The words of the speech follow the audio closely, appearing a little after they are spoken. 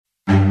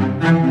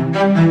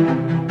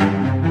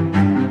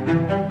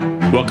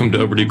Welcome to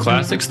Overdue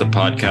Classics, the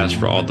podcast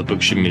for all the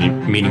books you're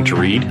meaning to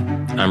read.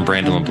 I'm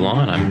Brandon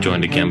LeBlanc. I'm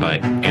joined again by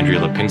Andrea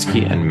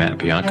Lipinski and Matt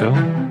Bianco,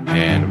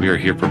 and we are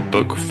here for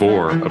Book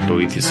 4 of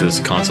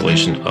Boethius'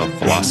 Consolation of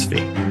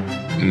Philosophy.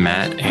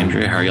 Matt,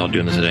 Andrea, how are y'all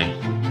doing today?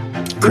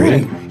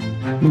 Great.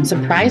 I'm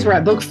surprised we're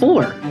at Book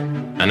 4.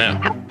 I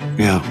know.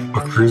 Yeah,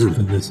 we're cruising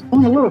through this.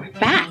 Going a little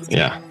fast.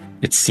 Yeah,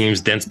 it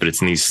seems dense, but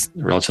it's in these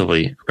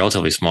relatively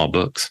small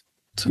books.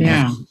 So,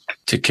 yeah.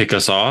 To kick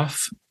us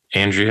off,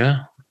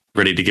 Andrea,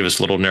 ready to give us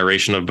a little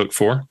narration of Book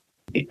 4?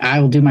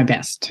 I will do my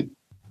best.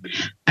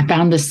 I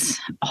found this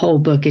whole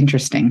book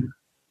interesting.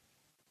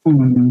 So,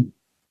 in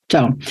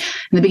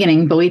the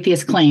beginning,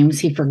 Boethius claims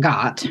he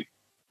forgot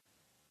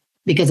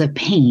because of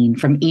pain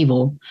from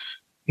evil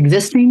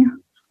existing,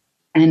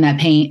 and that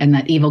pain and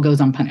that evil goes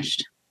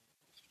unpunished.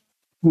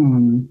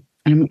 And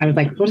I was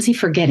like, what is he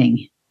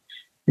forgetting?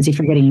 Is he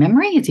forgetting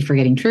memory? Is he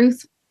forgetting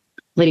truth?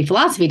 Lady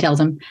Philosophy tells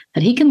him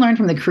that he can learn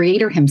from the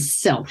Creator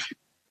himself,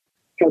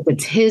 because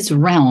it's his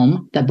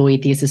realm that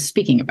Boethius is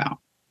speaking about.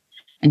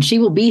 And she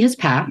will be his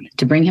path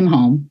to bring him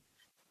home.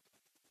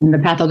 And the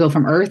path will go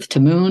from earth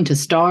to moon to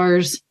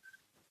stars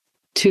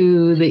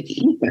to the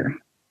ether.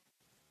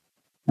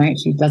 Right?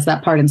 She does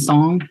that part in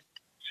song.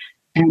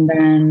 And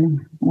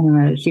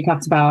then she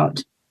talks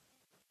about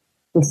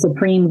the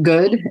supreme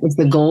good is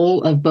the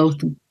goal of both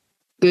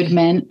good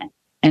men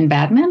and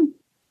bad men.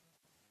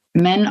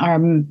 Men are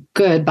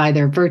good by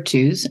their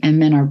virtues, and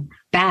men are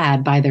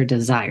bad by their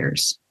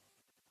desires.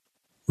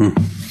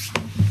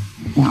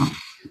 Yeah.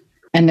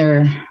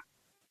 And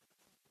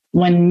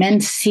when men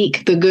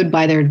seek the good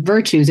by their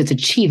virtues, it's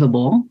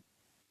achievable.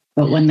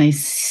 But when they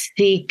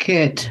seek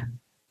it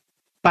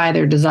by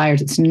their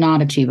desires, it's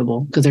not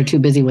achievable because they're too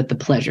busy with the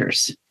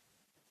pleasures.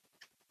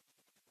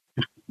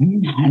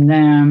 And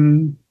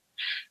then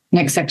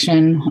next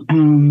section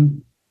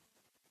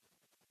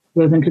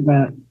goes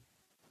into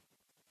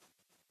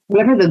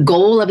whatever the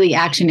goal of the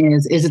action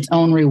is its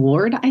own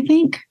reward, I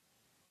think.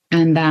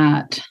 And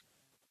that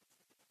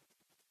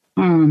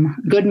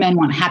good men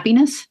want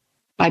happiness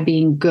by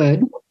being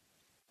good,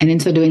 and in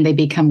so doing, they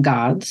become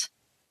gods.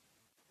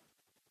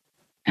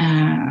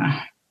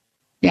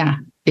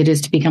 It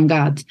is to become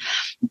gods.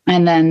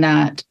 And then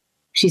that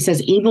she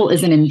says evil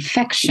is an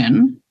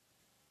infection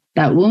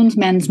that wounds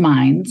men's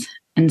minds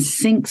and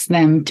sinks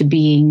them to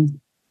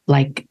being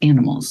like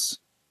animals,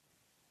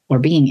 or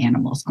being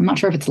animals. I'm not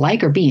sure if it's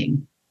like or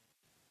being.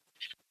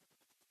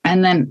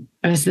 And then,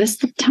 is this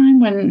the time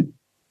when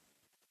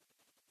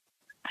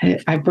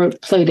I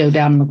wrote Plato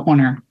down in the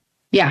corner?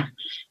 Yeah,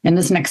 in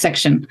this next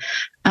section,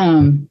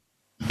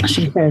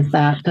 she says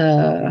that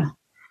the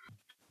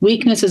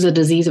weakness is a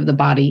disease of the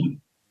body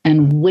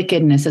and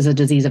wickedness is a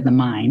disease of the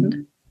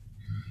mind.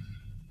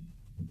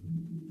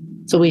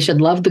 So we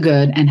should love the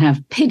good and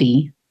have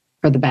pity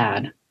for the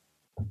bad.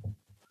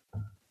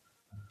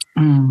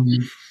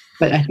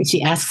 But I think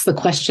she asks the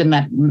question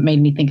that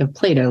made me think of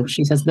Plato.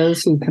 She says,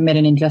 those who commit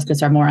an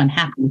injustice are more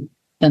unhappy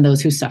than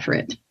those who suffer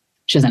it.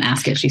 She doesn't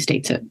ask it, she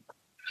states it.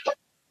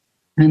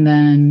 And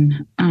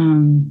then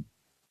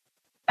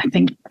I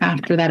think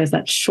after that is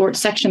that short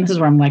section. This is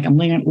where I'm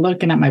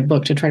looking at my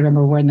book to try to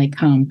remember when they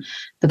come.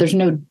 But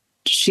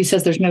she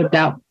says there's no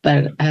doubt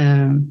that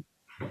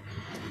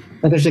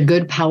there's a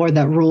good power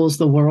that rules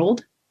the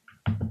world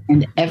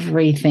and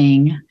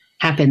everything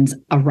happens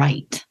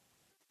aright.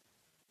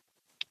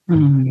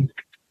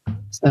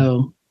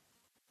 So,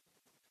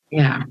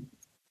 yeah,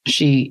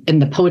 in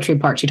the poetry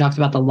part, she talks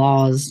about the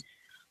laws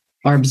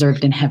are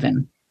observed in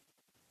heaven.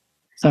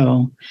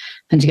 So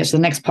then she gets to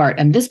the next part,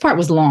 and this part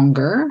was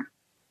longer.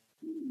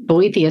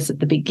 Boethius at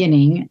the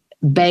beginning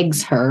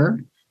begs her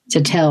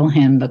to tell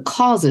him the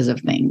causes of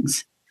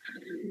things,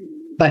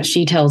 but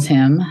she tells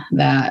him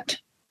that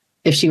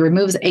if she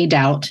removes a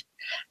doubt,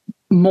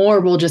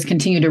 more will just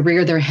continue to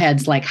rear their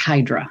heads like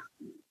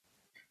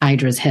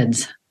Hydra's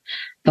heads.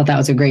 Thought that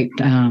was a great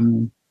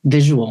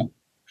visual.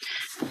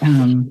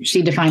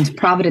 She defines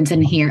providence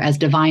in here as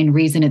divine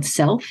reason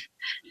itself,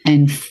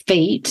 and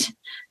fate.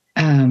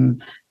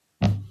 I'm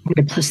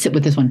going to sit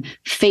with this one.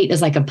 Fate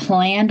is like a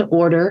planned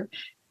order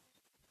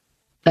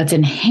that's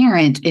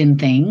inherent in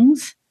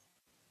things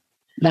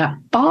that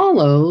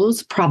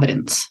follows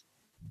providence.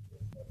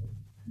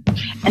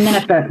 And then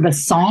at the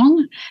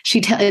song, she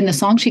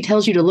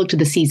tells you to look to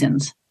the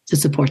seasons to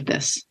support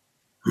this.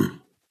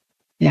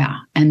 Yeah,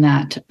 and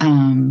that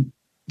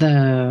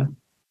the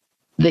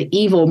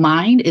evil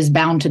mind is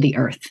bound to the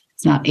earth.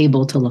 It's not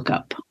able to look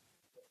up.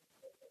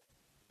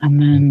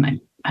 And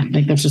then I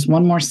think there's just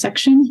one more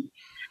section.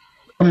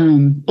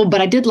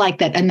 But I did like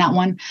that. And that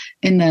one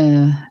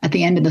at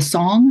the end of the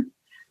song,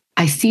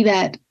 I see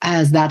that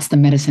as that's the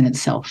medicine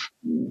itself.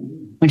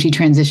 When she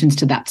transitions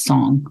to that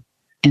song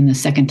in the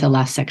second to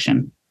last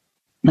section,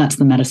 that's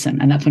the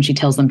medicine. And that's when she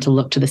tells them to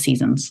look to the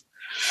seasons.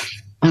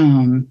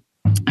 And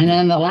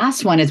then the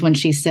last one is when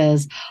she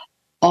says,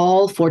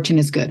 all fortune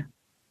is good.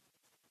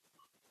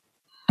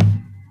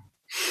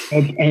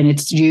 And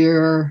it's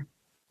your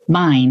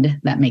mind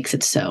that makes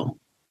it so,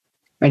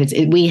 right?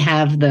 We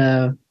have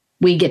the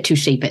We get to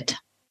shape it.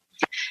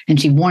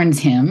 And she warns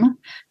him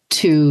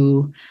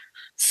to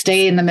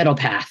stay in the middle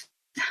path,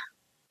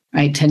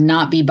 right? To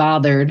not be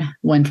bothered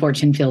when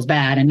fortune feels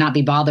bad, and not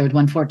be bothered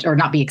when or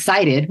not be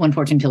excited when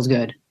fortune feels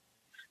good,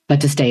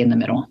 but to stay in the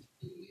middle.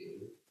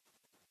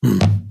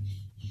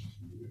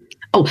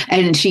 Oh,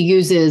 and she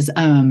uses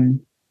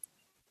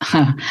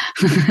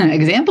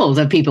examples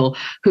of people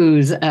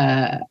whose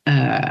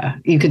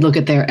you could look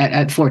at their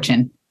at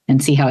fortune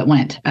and see how it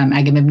went.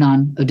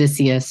 Agamemnon,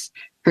 Odysseus,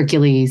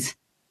 Hercules,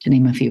 to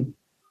name a few.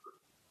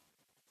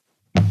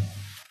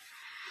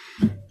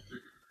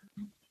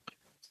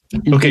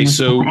 Okay,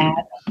 so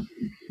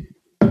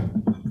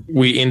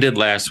we ended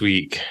last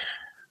week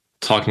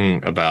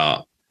talking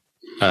about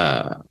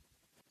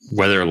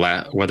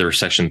whether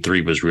section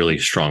 3 was really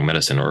strong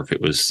medicine, or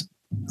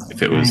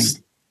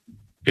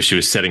if she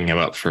was setting him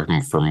up for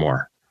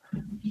more.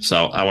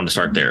 So I want to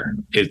start there.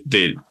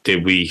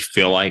 Did we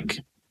feel like?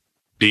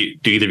 Do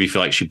either of you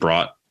feel like she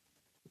brought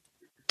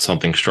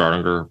something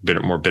stronger,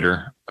 more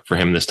bitter for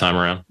him this time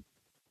around,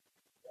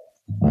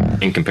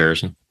 in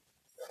comparison?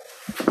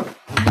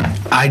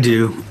 I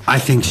do. I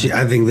think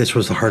this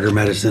was the harder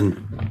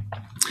medicine.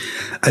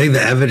 I think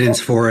the evidence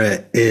for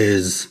it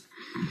is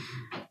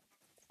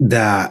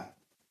that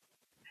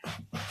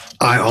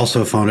I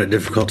also found it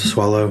difficult to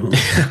swallow.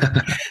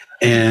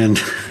 and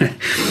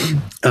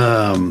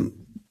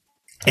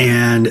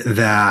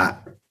that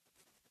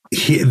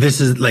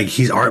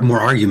he's more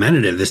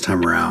argumentative this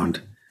time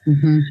around.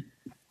 Mm-hmm.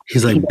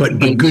 He's like, but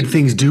good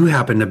things do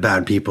happen to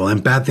bad people,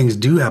 and bad things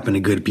do happen to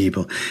good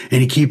people.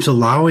 And he keeps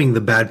allowing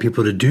the bad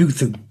people to do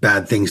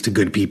bad things to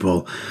good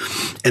people.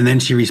 And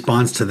then she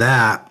responds to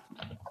that.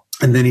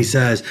 And then he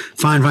says,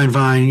 fine.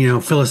 You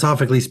know,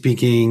 philosophically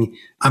speaking,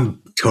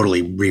 I'm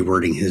totally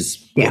rewording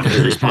his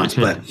response,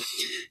 but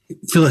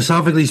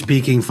philosophically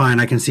speaking, fine,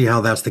 I can see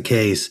how that's the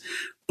case.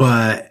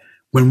 But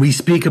when we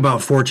speak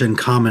about fortune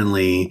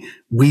commonly,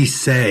 we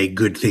say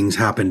good things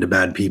happen to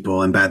bad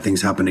people and bad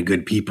things happen to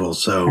good people.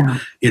 So,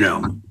 you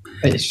know,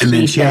 and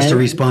then she has to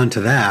respond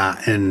to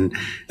that. And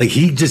like,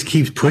 he just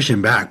keeps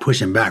pushing back.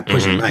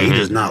 Mm-hmm. He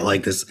does not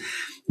like this.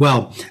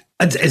 Well,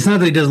 it's not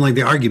that he doesn't like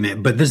the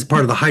argument, but this is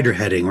part of the Hydra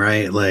heading,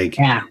 right? Like,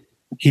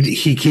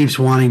 he keeps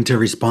wanting to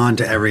respond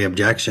to every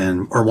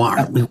objection,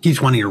 he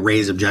keeps wanting to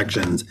raise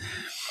objections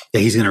that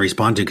he's going to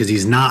respond to, because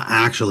he's not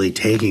actually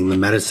taking the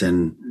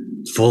medicine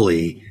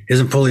fully. He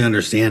doesn't fully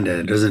understand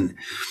it.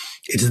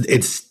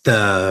 It's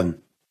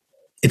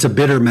a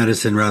bitter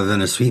medicine rather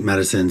than a sweet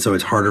medicine, so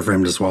it's harder for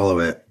him to swallow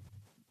it.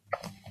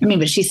 I mean,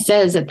 but she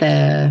says at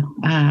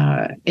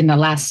in the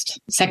last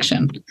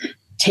section,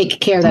 take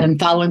care that in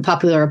following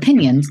popular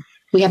opinions,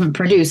 we haven't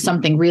produced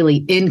something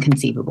really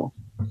inconceivable.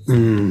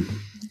 Mm.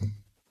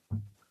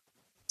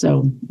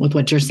 So with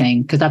what you're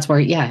saying, because that's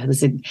where,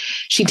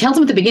 she tells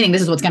him at the beginning,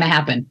 this is what's going to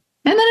happen.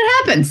 And then it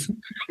happens.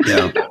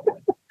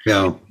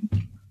 Yeah.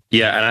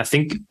 Yeah. And I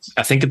think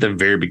at the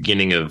very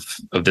beginning of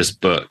this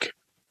book,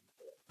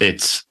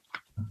 it's,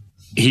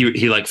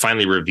 he like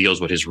finally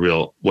reveals what his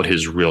real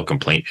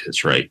complaint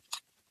is. Right.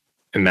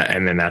 And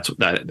then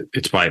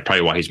it's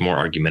probably why he's more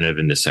argumentative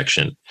in this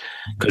section,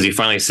 because he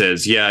finally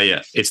says,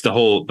 it's the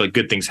whole, but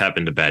good things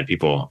happen to bad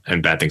people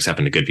and bad things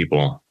happen to good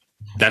people.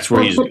 That's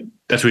what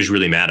he's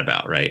really mad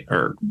about, right?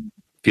 Or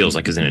feels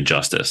like is an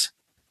injustice.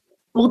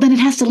 Well, then it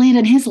has to land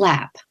in his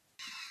lap.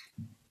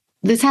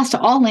 This has to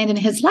all land in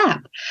his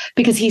lap,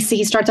 because he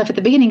starts off at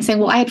the beginning saying,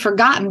 well, I had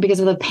forgotten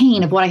because of the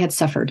pain of what I had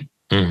suffered.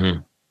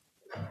 Mm-hmm.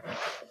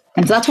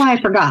 And so that's why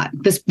I forgot.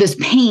 This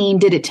pain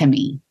did it to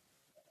me.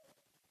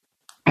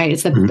 Right?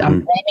 It's I'm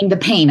blaming the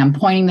pain. I'm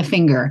pointing the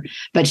finger,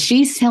 but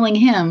she's telling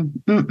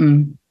him,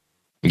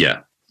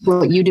 yeah,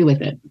 what you do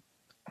with it.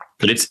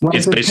 But it's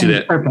basically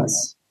that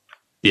purpose.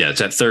 Yeah, it's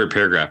that third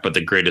paragraph. But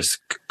the greatest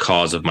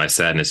cause of my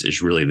sadness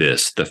is really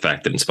the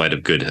fact that in spite of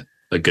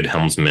a good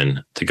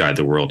helmsman to guide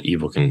the world,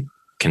 evil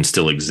can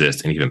still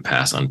exist and even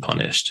pass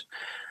unpunished.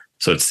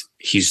 So it's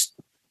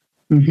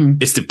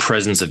the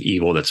presence of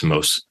evil that's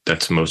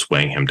most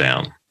weighing him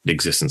down, the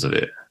existence of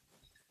it.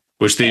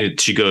 Which then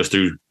she goes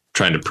through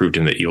trying to prove to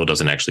him that evil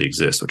doesn't actually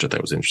exist, which I thought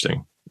was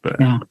interesting. But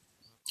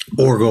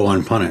or go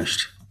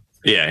unpunished.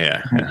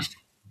 Yeah.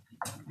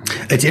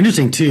 It's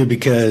interesting too,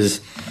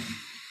 because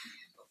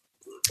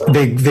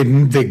they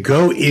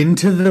go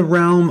into the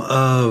realm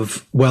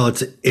of, well,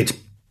 it's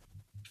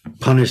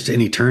punished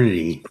in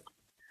eternity.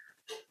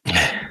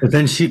 But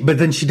then she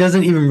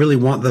doesn't even really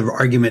want the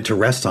argument to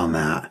rest on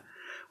that,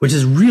 which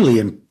is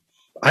really,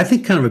 I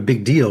think, kind of a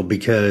big deal,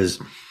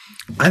 because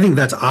I think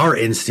that's our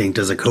instinct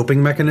as a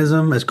coping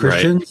mechanism as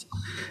Christians,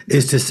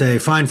 is to say,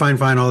 fine,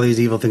 all these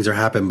evil things are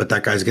happening, but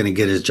that guy's going to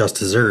get his just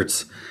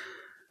desserts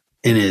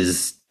in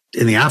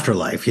the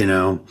afterlife, you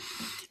know?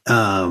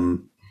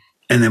 And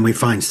then we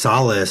try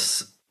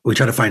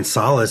to find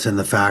solace in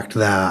the fact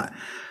that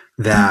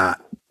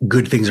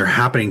good things are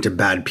happening to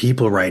bad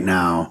people right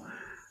now,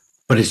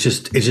 but it's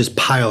just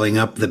piling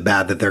up the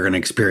bad that they're going to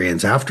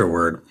experience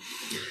afterward.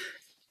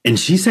 And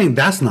she's saying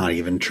that's not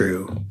even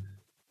true.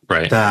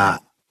 Right.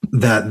 That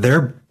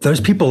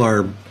those people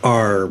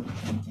are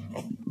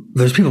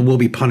those people will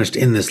be punished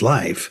in this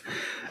life.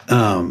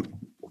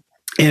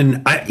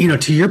 And I,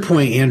 to your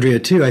point, Andrea,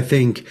 too, I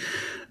think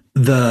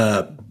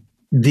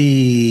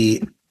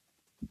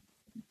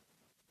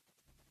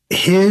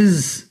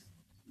his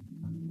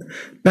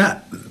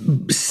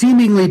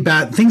seemingly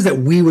bad things that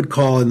we would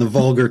call in the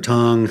vulgar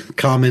tongue,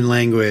 common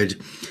language,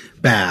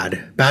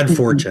 bad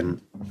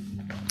fortune.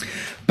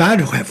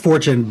 Bad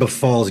fortune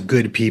befalls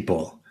good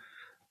people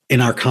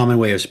in our common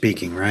way of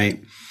speaking,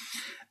 right?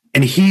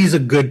 And he's a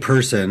good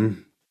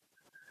person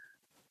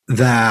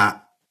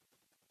that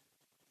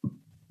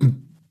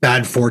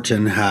bad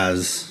fortune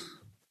has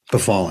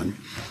befallen.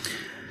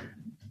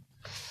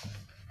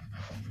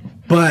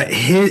 But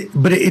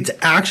it's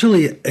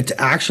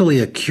actually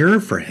a cure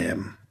for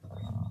him,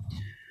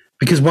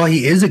 because while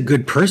he is a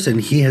good person,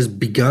 he has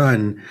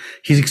begun.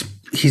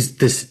 He's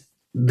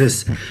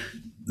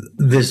this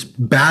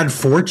bad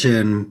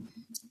fortune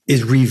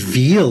is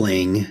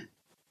revealing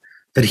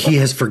that he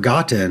has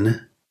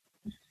forgotten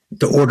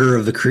the order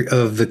of the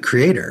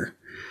Creator,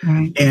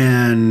 right.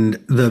 And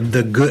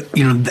the good.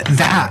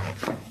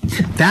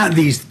 That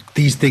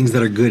these things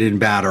that are good and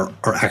bad are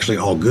actually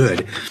all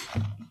good.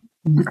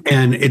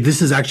 And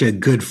this is actually a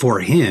good for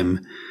him,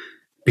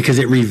 because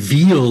it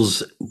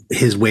reveals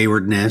his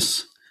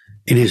waywardness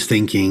in his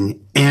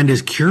thinking and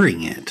is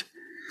curing it,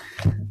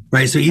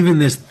 right? So even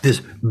this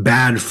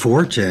bad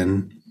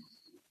fortune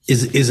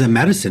is a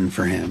medicine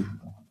for him.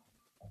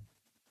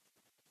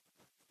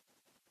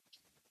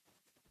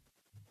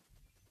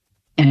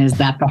 And is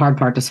that the hard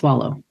part to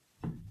swallow?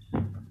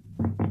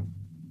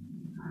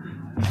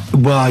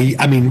 Well,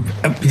 I mean,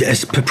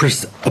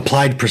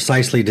 applied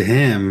precisely to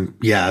him,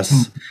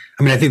 yes.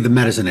 I mean, I think the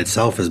medicine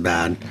itself is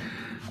bad.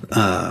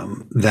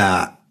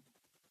 That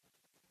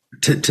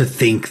to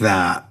think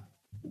that,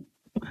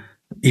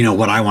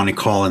 what I want to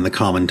call in the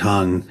common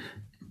tongue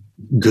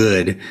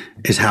good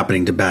is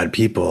happening to bad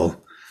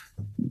people,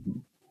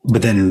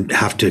 but then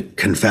have to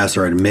confess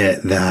or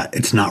admit that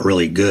it's not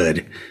really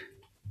good.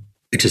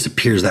 It just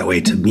appears that way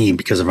to me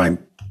because of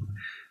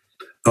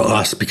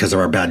because of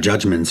our bad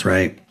judgments,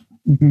 right?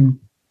 Mm-hmm.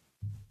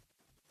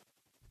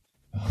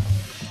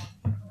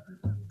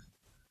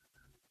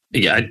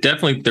 Yeah, I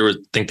definitely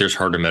think there's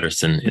harder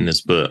medicine in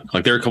this book.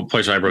 Like there are a couple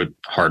places I wrote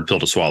hard pill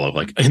to swallow,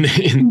 like in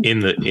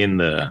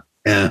the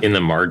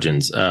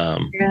margins.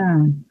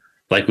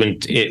 Like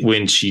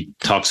when she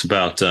talks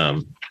about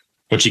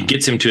when she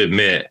gets him to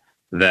admit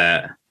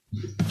that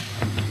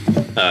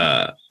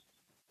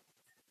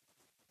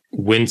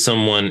when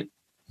someone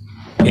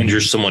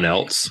injures someone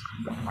else,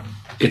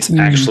 it's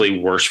actually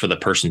worse for the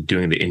person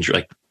doing the injury.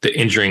 Like the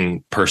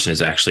injuring person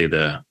is actually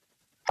the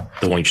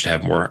one you should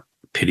have more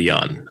pity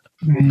on,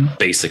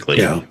 basically.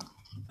 Yeah.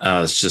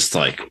 It's just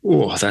like,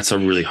 oh, that's a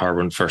really hard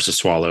one for us to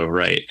swallow,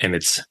 right? And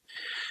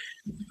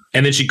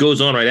then she goes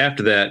on right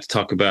after that to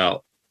talk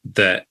about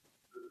that.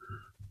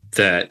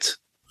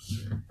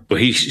 Well,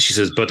 she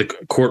says, but the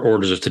court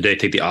orders of today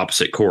take the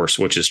opposite course,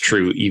 which is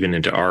true even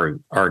into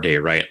our day,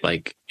 right?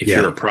 Like if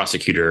you're a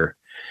prosecutor,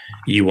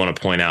 you want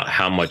to point out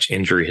how much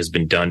injury has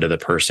been done to the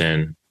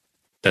person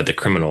that the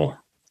criminal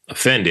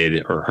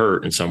offended or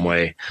hurt in some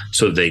way,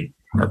 so the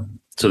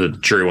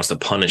jury wants to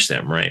punish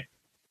them, right?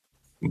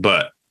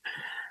 But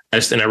I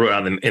wrote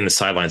out in the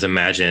sidelines,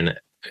 imagine,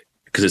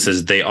 because it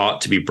says they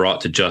ought to be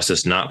brought to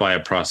justice not by a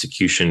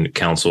prosecution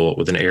counsel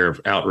with an air of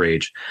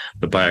outrage,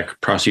 but by a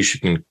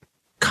prosecution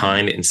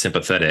kind and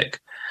sympathetic,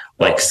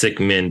 like sick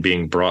men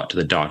being brought to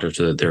the doctor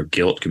so that their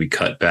guilt could be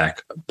cut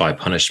back by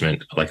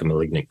punishment, like a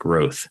malignant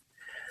growth.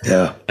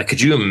 Yeah. Like,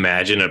 could you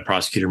imagine a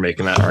prosecutor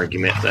making that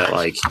argument that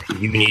like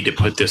you need to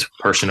put this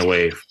person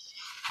away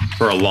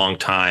for a long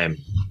time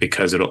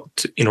because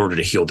in order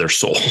to heal their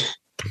soul,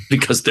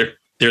 because they're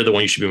the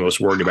one you should be most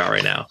worried about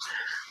right now.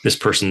 This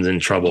person's in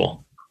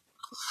trouble.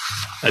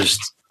 I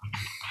just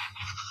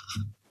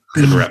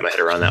couldn't wrap my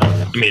head around that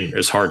one. I mean,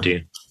 it's hard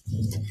to.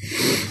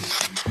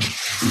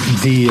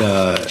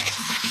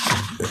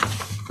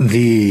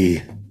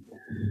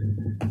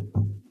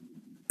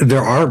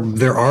 There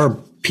are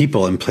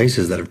people and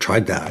places that have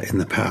tried that in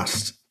the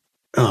past,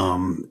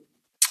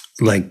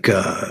 like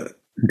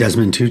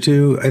Desmond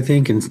Tutu, I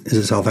think, is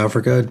it South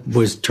Africa,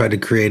 was tried to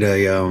create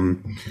a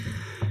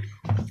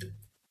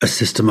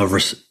system of I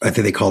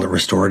think they called it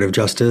restorative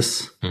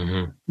justice,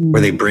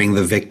 where they bring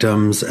the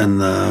victims and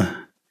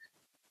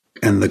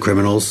the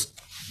criminals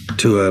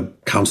to a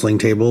counseling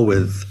table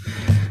with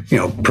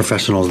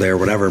professionals there,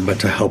 whatever, but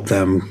to help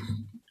them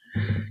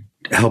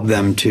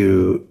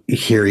to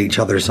hear each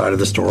other's side of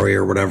the story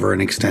or whatever,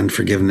 and extend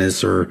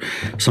forgiveness or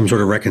some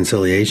sort of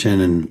reconciliation.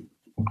 And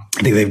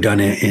I think they've done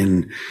it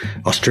in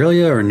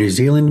Australia or New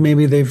Zealand.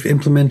 Maybe they've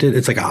implemented,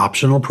 it's like an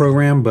optional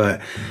program,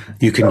 but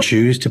you can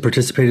choose to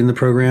participate in the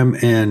program.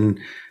 And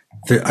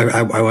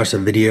I watched a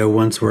video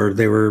once where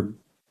they were,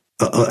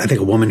 I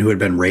think a woman who had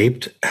been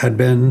raped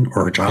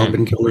or a child had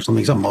been killed or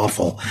something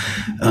awful,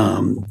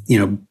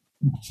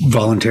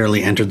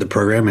 voluntarily entered the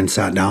program and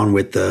sat down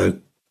with the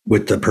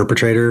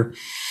perpetrator,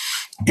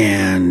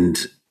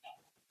 and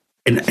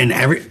and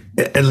every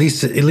at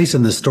least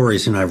in the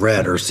stories I've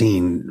read or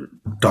seen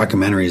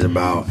documentaries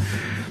about,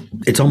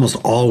 it's almost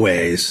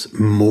always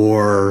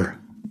more.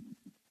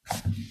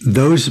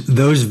 Those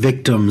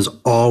victims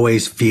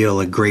always feel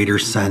a greater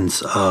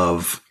sense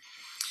of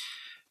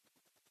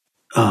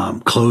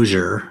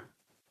closure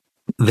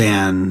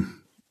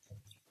than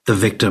the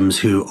victims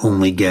who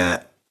only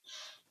get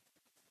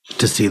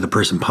to see the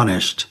person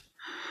punished.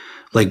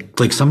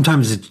 Like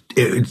sometimes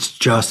it's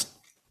just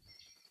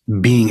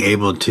being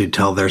able to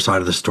tell their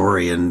side of the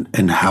story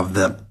and have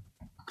the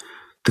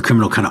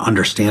criminal kind of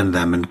understand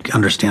them and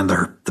understand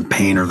the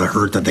pain or the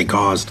hurt that they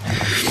caused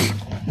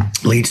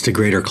leads to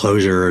greater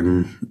closure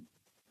and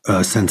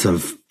a sense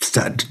of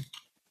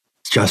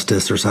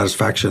justice or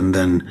satisfaction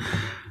than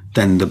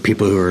the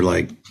people who are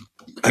like,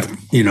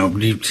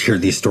 you hear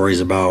these stories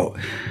about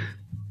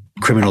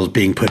criminals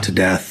being put to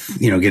death,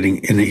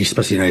 getting,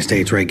 especially in the United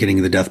States, right,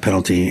 getting the death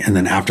penalty. And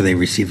then after they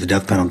receive the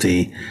death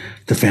penalty,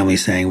 the family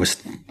saying, we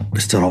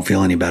still don't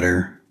feel any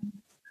better.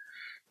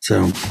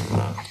 So.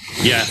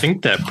 Yeah, I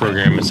think that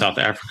program in South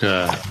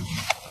Africa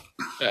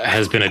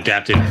has been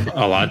adapted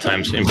a lot of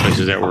times in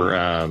places that were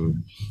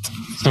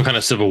some kind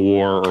of civil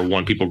war, or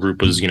one people group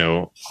was,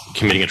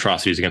 committing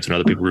atrocities against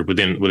another people group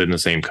within the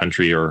same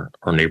country or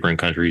neighboring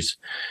countries.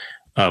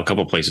 A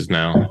couple of places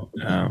now.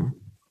 I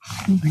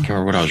can't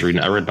remember what I was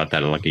reading. I read about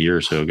that like a year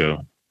or so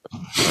ago.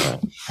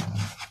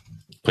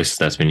 Places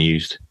that's been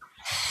used.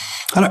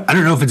 I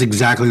don't know if it's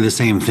exactly the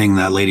same thing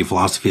that Lady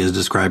Philosophy is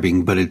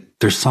describing, but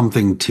there's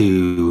something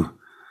to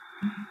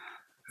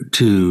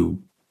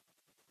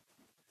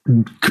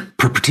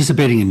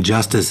participating in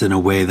justice in a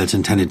way that's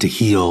intended to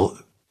heal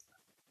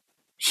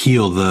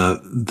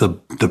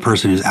the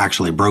person who's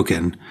actually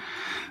broken,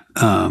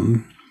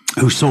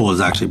 whose soul is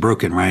actually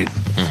broken, right?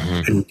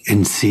 Mm-hmm.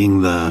 And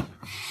seeing the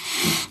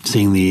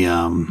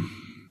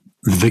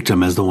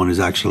victim as the one who's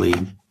actually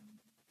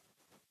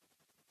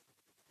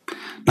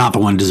not the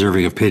one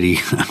deserving of pity.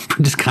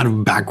 Just kind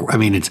of back. I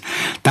mean,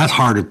 that's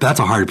hard. That's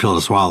a hard pill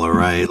to swallow,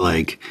 right?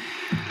 Like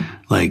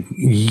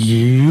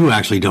you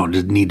actually don't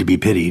need to be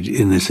pitied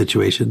in this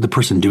situation. The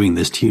person doing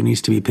this to you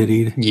needs to be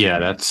pitied. Yeah,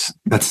 that's.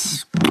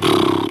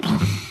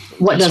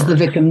 What does the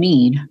victim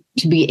need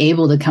to be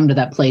able to come to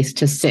that place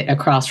to sit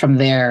across from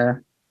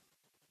their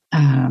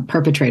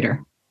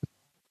perpetrator?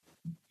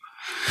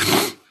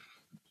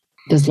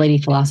 Does Lady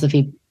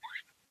Philosophy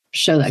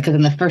show that? Because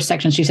in the first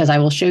section, she says, "I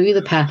will show you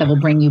the path that will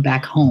bring you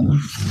back home."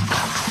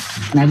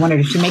 And I wondered,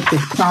 if she makes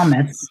this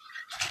promise,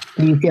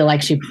 do you feel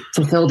like she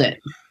fulfilled it?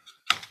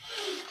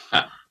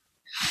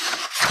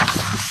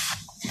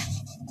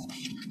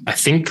 I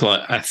think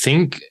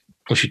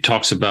when she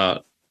talks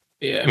about,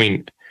 I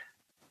mean,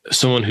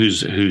 someone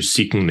who's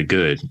seeking the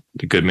good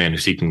man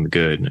who's seeking the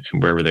good,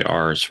 and wherever they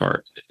are, as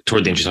far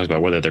toward the end, she talks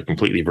about whether they're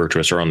completely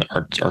virtuous or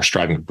are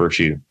striving for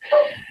virtue.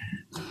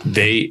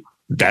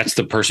 That's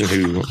the person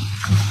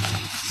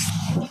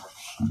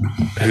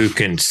who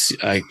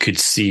could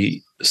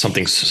see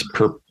something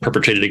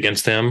perpetrated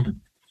against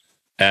them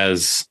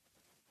as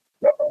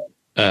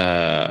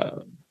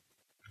and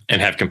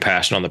have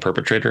compassion on the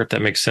perpetrator, if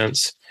that makes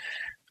sense.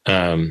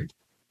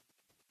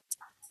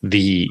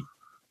 The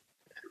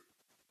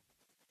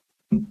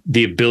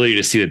ability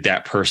to see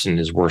that person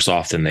is worse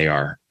off than they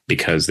are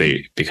because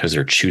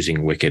they're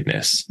choosing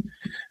wickedness,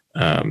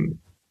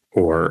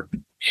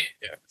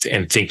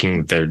 and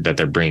thinking that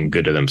they're bringing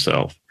good to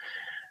themselves.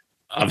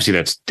 Obviously,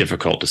 that's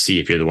difficult to see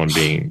if you're the one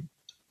being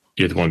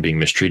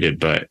mistreated.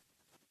 But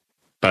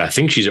I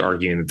think she's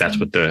arguing that's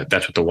what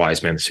the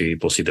wise man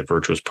will see. The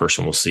virtuous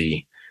person will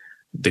see.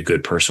 The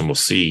good person will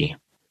see.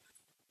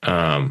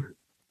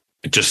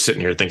 Just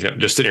sitting here talking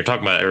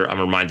about it, I'm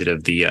reminded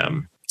of the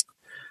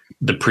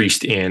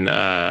priest in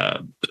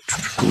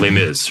Les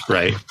Mis,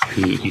 right?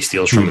 Who he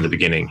steals from in the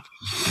beginning.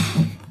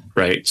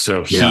 Right.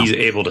 So he's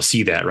able to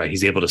see that, right?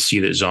 He's able to see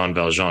that Jean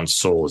Valjean's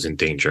soul is in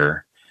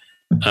danger.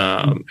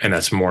 And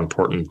that's more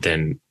important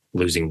than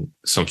losing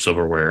some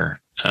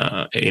silverware.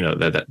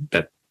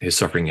 That his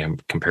suffering in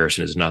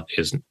comparison is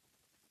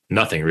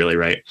nothing really,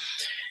 right?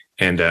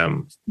 And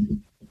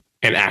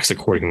acts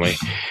accordingly.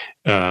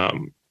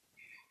 And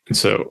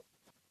so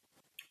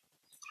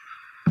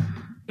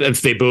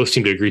they both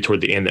seem to agree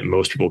toward the end that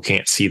most people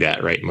can't see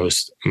that, right?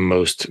 Most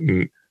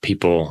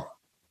people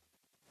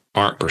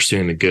aren't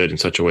pursuing the good in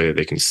such a way that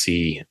they can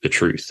see the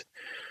truth.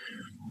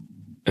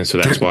 And so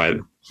that's why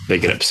they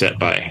get upset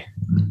by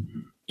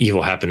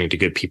evil happening to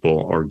good people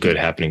or good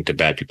happening to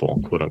bad people,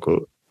 quote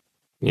unquote.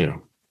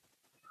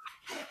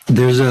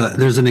 There's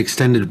an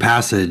extended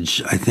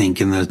passage, I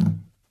think, in the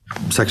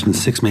section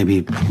 6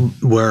 maybe,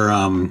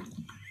 where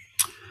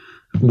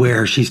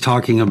she's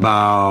talking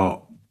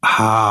about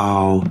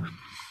how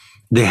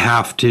they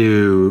have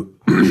to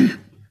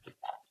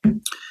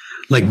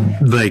like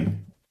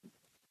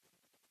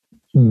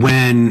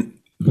when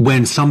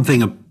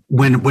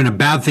a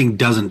bad thing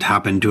doesn't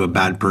happen to a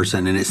bad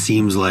person and it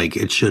seems like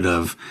it should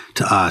have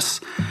to us,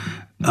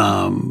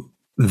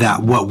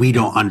 that what we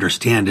don't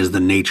understand is the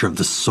nature of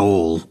the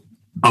soul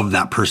of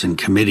that person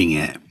committing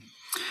it.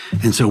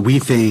 And so we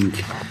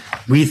think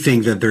we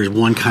think that there's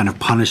one kind of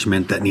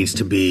punishment that needs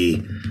to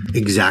be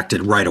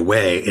exacted right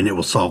away and it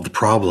will solve the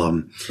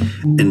problem.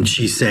 And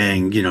she's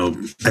saying,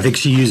 I think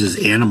she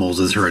uses animals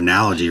as her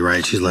analogy,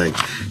 right? She's like,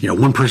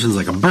 one person's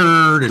like a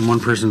bird and one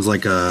person's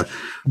like a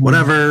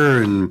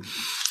whatever. And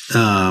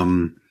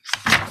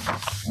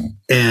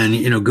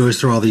goes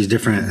through all these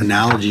different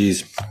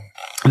analogies,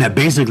 and that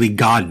basically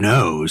God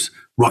knows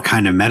what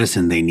kind of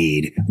medicine they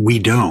need. We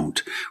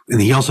don't.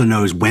 And he also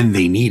knows when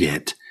they need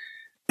it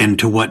and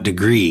to what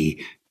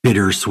degree,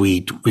 bitter,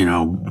 sweet,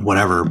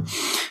 whatever.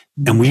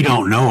 And we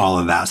don't know all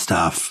of that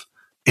stuff.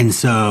 And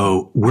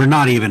so we're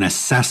not even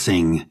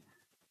assessing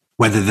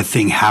whether the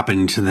thing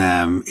happening to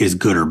them is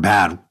good or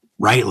bad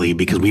rightly,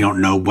 because we don't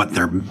know what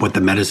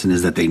the medicine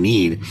is that they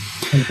need.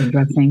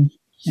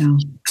 Yeah.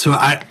 So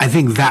I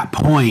think that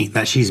point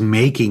that she's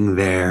making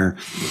there,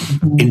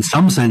 in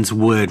some sense,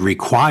 would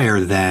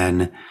require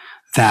then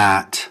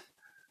that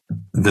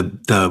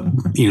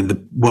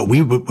what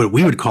we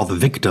would call the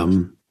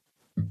victim,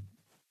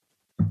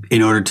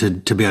 in order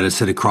to be able to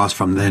sit across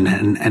from them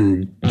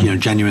and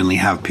genuinely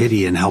have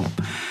pity and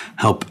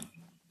help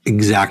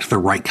exact the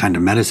right kind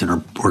of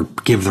medicine or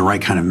give the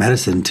right kind of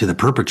medicine to the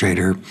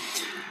perpetrator,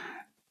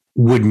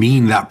 would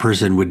mean that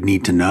person would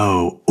need to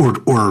know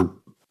or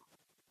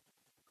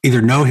either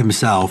know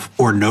himself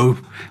or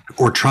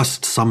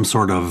trust some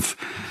sort of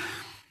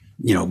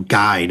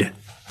guide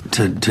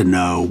to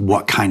know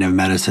what kind of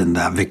medicine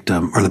that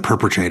victim or the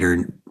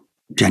perpetrator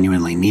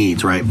genuinely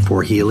needs, right,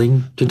 for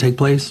healing to take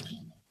place.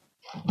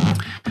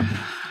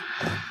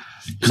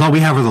 Because all we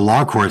have are the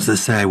law courts that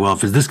say, well,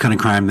 if it's this kind of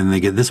crime, then they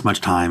get this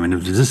much time, and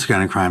if it's this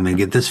kind of crime, they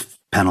get this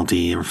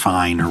penalty or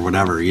fine or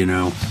whatever,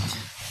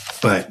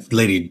 But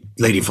Lady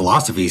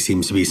Philosophy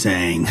seems to be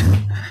saying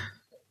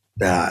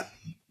that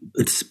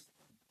it's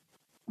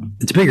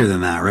bigger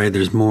than that, right?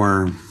 There's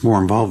more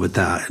involved with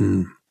that,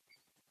 and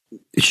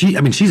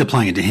she's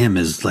applying it to him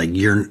as like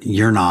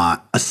you're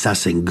not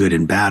assessing good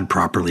and bad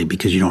properly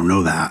because you don't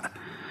know that.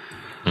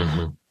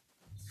 Mm-hmm.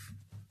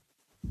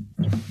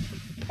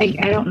 I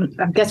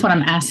guess what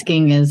I'm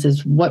asking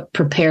is what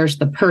prepares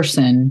the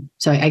person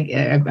so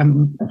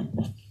I'm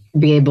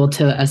be able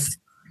to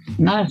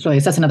not necessarily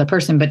assess another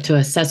person, but to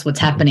assess what's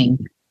happening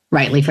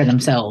rightly for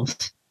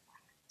themselves.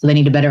 So they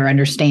need to better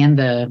understand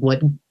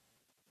what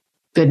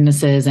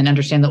goodness is and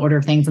understand the order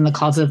of things and the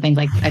causes of things.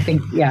 Like, I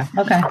think, yeah.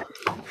 Okay.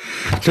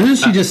 Doesn't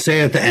she just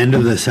say at the end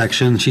of the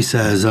section, she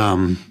says,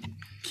 the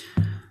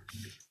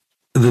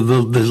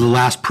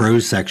last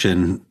prose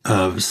section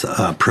of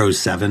prose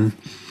 7.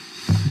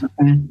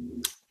 Okay.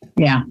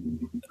 Yeah.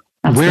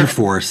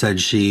 Wherefore, said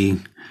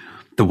she,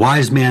 the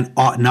wise man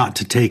ought not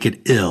to take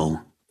it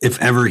ill if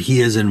ever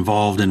he is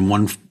involved in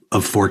one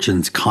of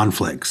fortune's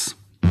conflicts.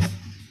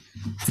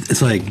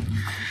 It's like,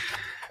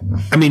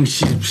 I mean,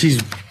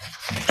 she's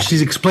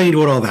explained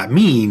what all that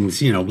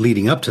means,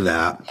 leading up to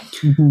that.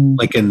 Mm-hmm.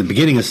 Like in the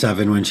beginning of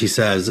 7, when she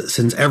says,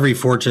 since every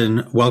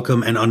fortune,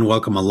 welcome and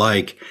unwelcome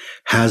alike,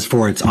 has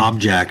for its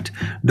object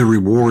the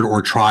reward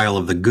or trial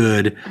of the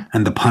good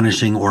and the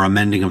punishing or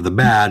amending of the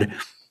bad,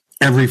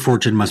 every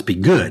fortune must be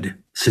good,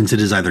 since it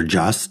is either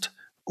just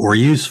or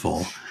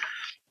useful.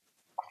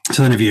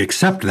 So then if you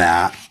accept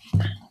that,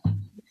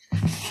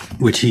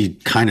 which he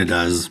kind of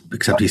does,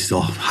 except he's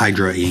still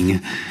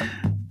Hydra-ing,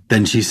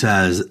 then she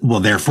says, well,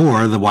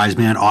 therefore, the wise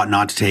man ought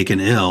not to take it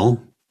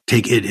ill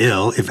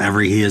if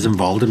ever he is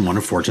involved in one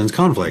of fortune's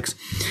conflicts.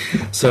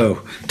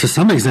 So to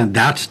some extent,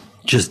 that's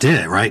just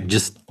it, right?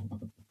 Just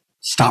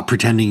stop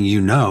pretending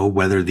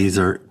whether these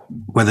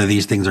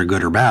things are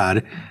good or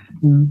bad,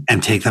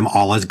 and take them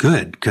all as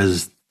good,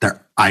 because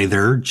they're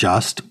either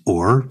just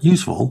or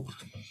useful,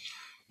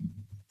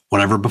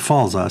 whatever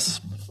befalls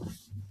us.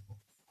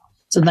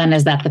 So then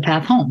is that the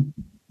path home?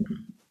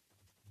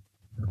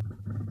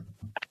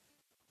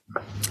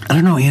 I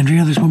don't know,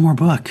 Andrea, there's one more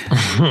book.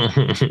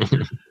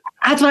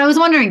 That's what I was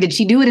wondering. Did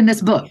she do it in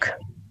this book?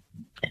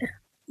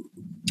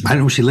 I don't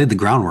know. She laid the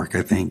groundwork,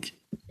 I think.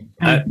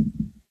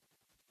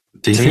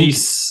 Do you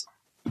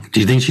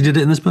think she did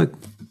it in this book?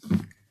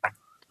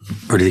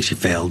 Or do you think she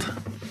failed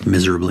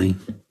miserably?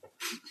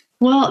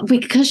 Well,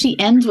 because she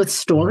ends with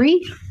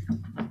story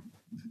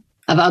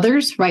of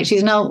others, right?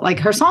 She's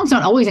her songs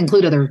don't always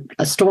include other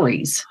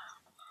stories.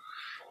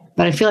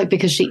 But I feel like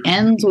because she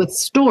ends with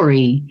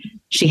story,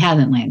 she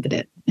hasn't landed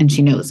it, and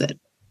she knows it.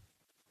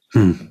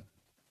 The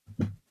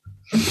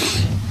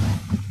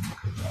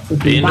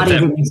body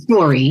of the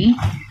story,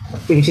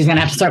 because she's going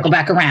to have to circle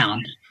back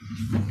around.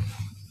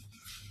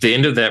 The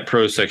end of that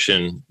prose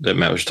section that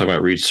Matt was talking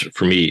about reads,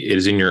 for me, it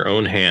is in your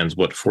own hands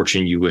what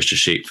fortune you wish to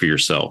shape for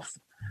yourself.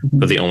 Mm-hmm.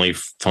 But the only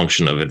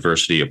function of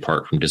adversity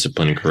apart from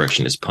discipline and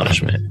correction is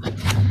punishment.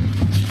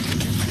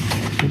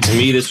 And to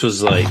me, this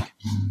was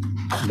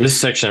this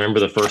section, I remember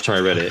the first time I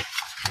read it,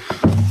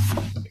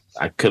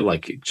 I could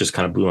it just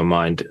kind of blew my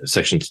mind.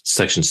 Section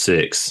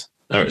 6,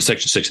 or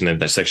section 6, and then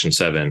that section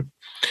 7,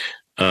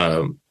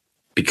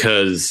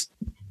 because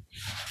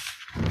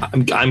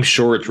I'm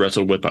sure it's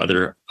wrestled with by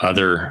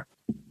other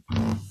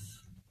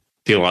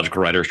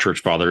theological writers, church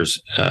fathers,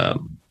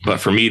 but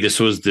for me, this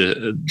was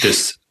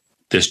this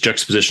this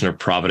juxtaposition of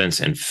providence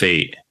and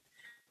fate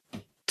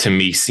to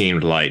me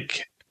seemed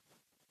like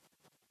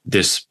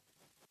this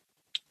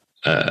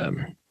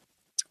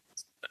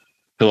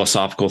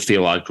philosophical,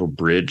 theological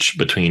bridge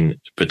between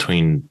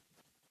the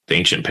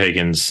ancient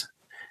pagans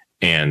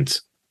and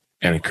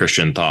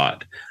Christian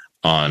thought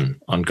on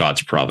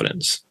God's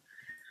providence.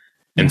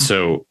 And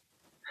so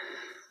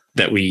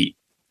that we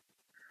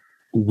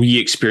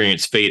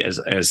experience fate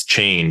as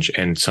change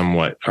and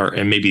somewhat,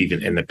 and maybe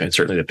even and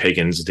certainly the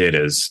pagans did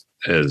as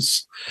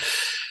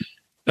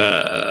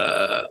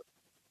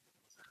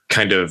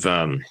kind of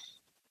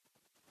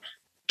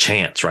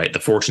chance, right? The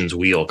fortune's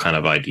wheel kind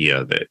of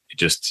idea that you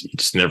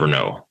just never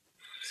know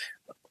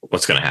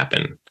what's going to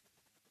happen.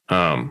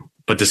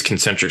 But this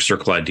concentric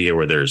circle idea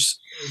where there's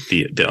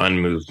the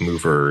unmoved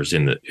mover is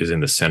in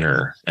the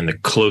center, and the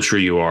closer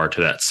you are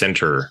to that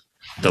center,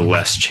 the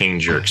less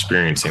change you're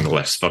experiencing, the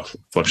less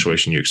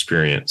fluctuation you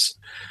experience.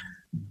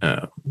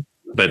 But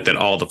that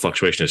all the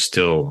fluctuation is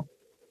still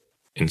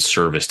in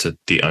service to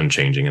the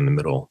unchanging in the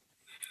middle.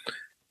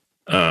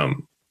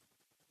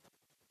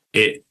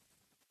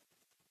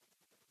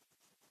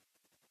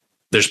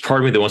 There's part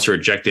of me that wants to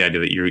reject the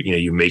idea that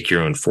you make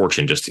your own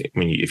fortune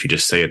if you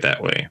just say it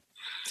that way.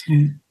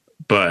 Mm.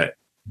 But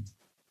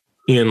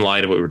in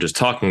light of what we were just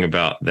talking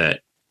about,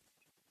 that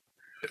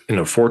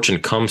fortune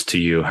comes to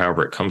you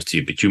however it comes to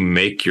you, but you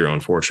make your own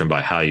fortune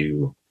by how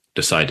you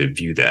decide to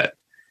view that.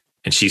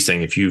 And she's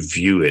saying if you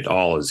view it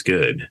all as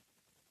good,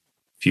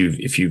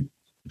 if you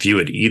view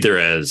it either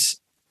as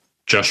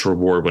just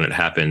reward when it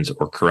happens,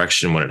 or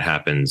correction when it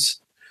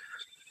happens,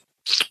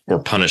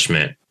 or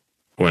punishment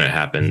when it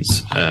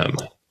happens,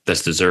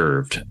 that's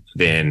deserved,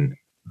 then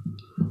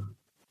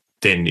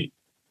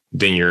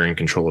you're in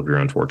control of your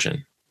own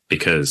fortune,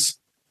 because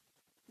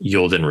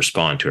you'll then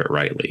respond to it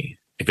rightly.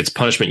 If it's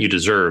punishment you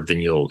deserve, then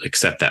you'll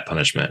accept that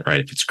punishment, right?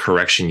 If it's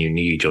correction you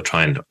need, you'll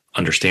try and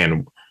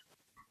understand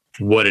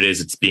what it is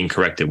that's being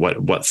corrected.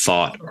 What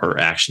thought or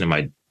action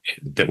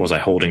was I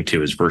holding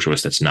to is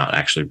virtuous that's not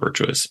actually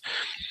virtuous.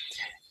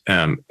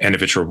 And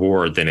if it's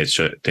reward, then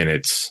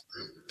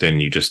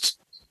you just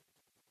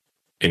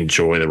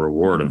enjoy the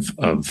reward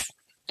of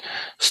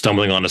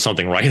stumbling onto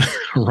something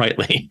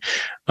rightly,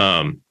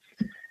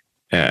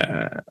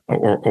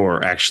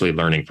 or actually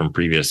learning from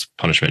previous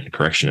punishment and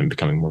correction and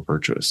becoming more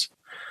virtuous.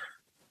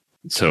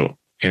 So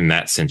in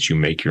that sense, you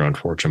make your own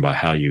fortune by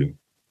how you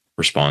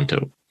respond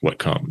to what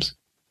comes.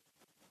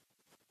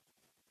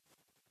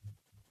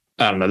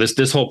 I don't know.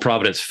 This whole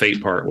providence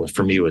fate part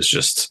for me was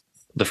just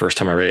the first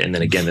time I read it, and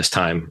then again this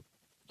time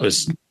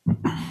was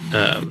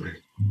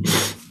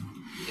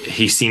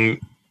he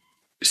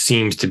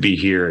seems to be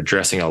here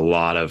addressing a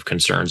lot of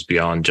concerns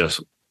beyond just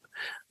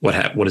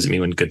what does it mean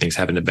when good things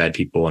happen to bad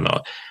people, and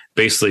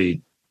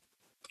basically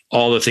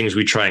all the things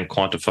we try and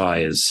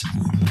quantify as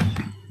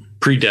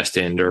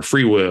predestined or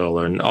free will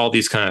and all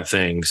these kind of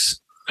things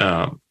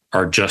are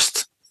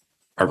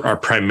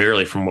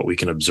primarily from what we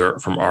can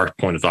observe from our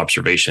point of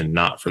observation,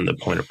 not from the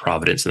point of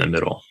providence in the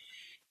middle.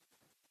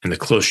 And the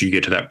closer you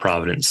get to that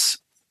providence,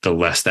 the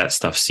less that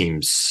stuff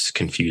seems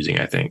confusing,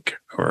 I think,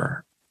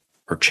 or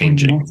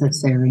changing.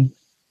 Necessary.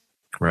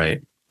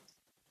 Right.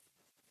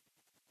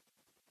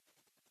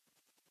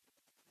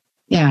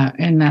 Yeah,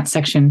 in that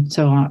section.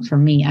 So for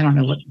me, I don't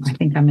know I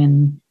think I'm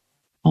in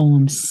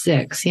poem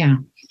 6. Yeah.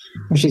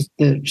 Where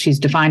she's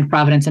defined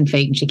providence and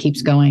fate, and she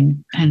keeps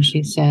going, and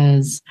she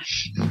says,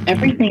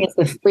 everything is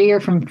the freer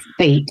from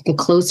fate, the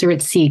closer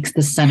it seeks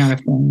the center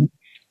of things.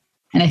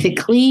 And if it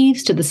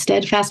cleaves to the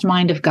steadfast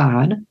mind of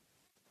God,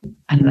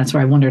 and that's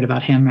where I wondered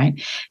about him, right?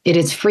 It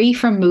is free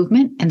from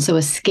movement, and so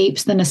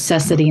escapes the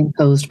necessity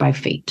imposed by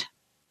fate.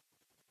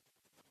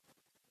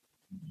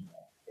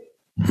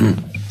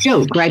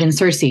 Joke, right, in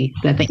Circe,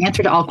 that the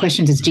answer to all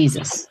questions is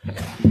Jesus.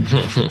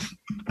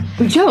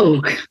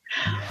 Joke.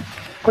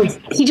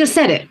 He just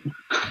said it.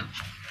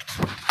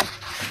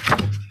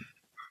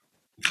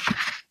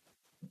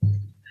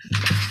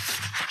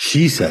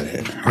 She said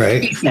it,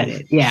 right? He said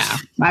it, yeah.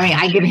 I mean,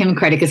 I give him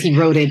credit because he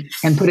wrote it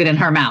and put it in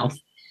her mouth.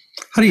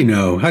 How do you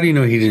know? How do you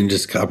know he didn't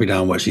just copy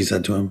down what she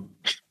said to him?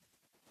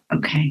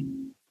 Okay.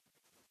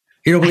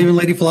 You don't believe in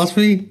lady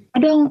philosophy? I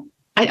don't.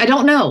 I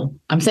don't know.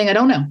 I'm saying I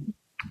don't know.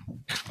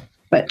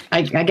 But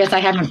I guess I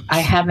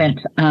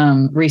haven't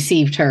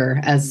received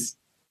her as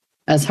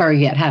her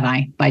yet, have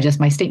I? By just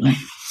my statement.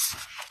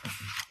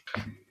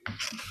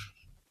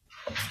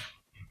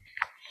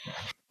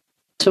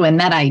 So in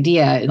that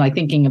idea, like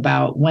thinking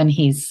about when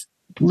he's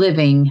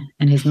living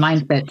and his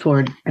mindset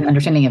toward an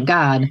understanding of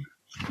God,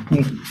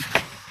 I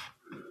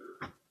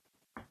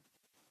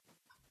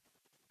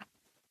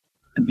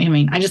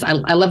mean,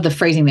 I love the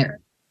phrasing there.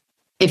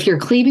 If you're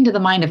cleaving to the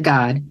mind of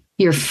God,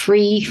 you're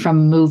free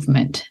from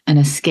movement and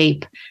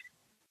escape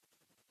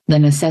the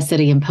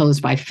necessity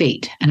imposed by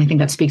fate. And I think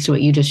that speaks to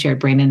what you just shared,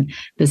 Brandon,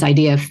 this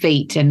idea of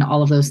fate and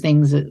all of those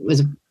things.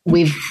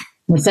 We've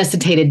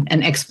necessitated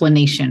an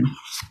explanation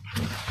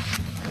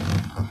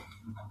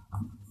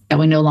that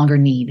we no longer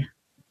need.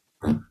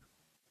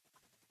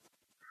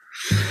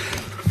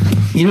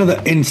 You know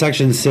that in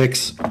section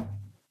 6,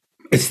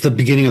 it's the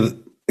beginning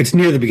of It's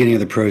near the beginning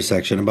of the prose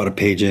section, about a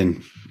page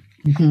in.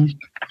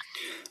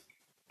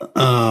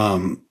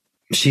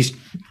 She's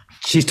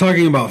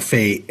talking about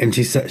fate, and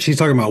she's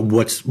talking about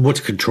what's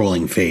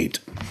controlling fate.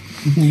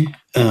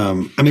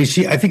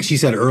 I think she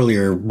said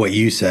earlier what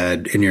you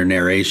said in your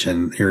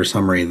narration, your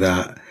summary,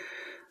 that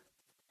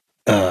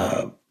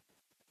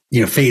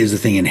fate is the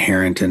thing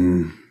inherent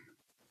in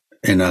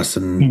us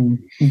and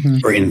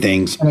or in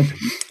things,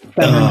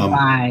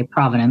 by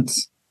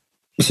providence.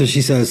 So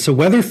she says, so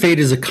whether fate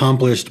is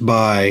accomplished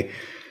by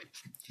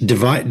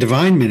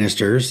divine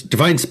ministers,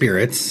 divine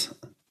spirits,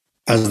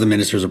 as the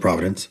ministers of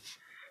providence,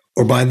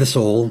 or by the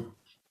soul,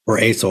 or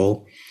a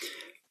soul,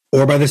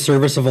 or by the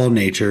service of all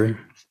nature,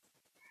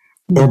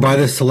 or by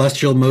the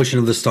celestial motion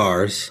of the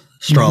stars,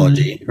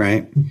 astrology,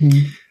 right?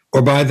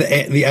 Or by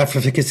the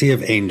efficacy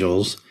of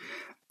angels,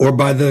 or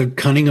by the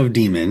cunning of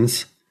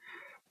demons,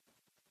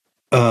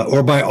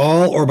 or by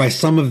all, or by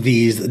some of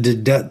these,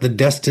 the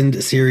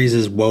destined series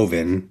is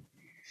woven.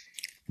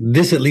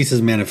 This at least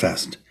is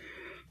manifest,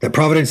 that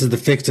providence is the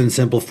fixed and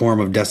simple form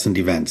of destined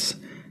events.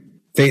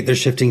 Fate, their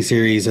shifting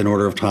series and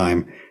order of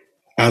time,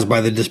 as by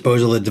the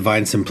disposal of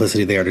divine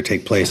simplicity they are to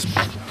take place.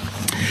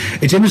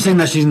 It's interesting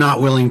that she's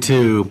not willing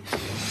to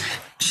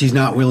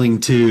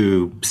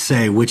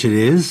say which it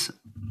is.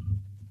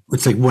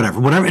 It's like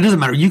whatever. It doesn't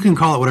matter. You can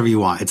call it whatever you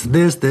want. It's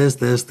this,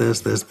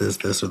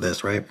 or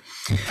this, right?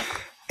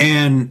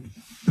 And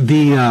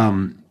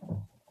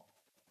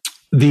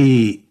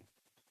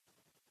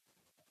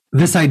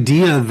this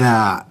idea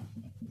that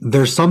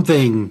there's some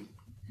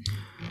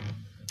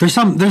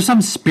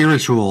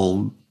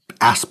spiritual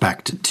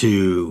aspect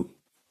to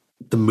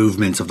the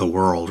movements of the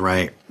world,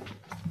 right?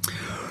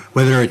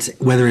 Whether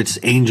it's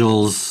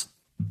angels,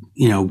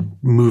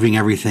 moving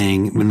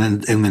everything,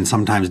 and then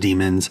sometimes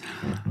demons,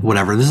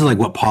 whatever. This is like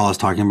what Paul is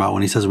talking about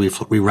when he says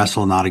we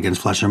wrestle not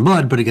against flesh and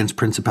blood, but against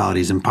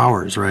principalities and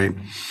powers, right?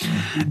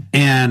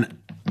 And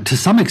to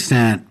some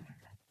extent,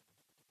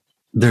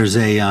 there's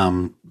a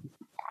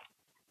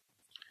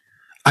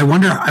I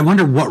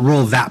wonder what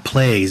role that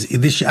plays.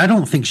 I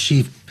don't think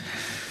she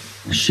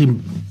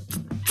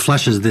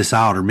fleshes this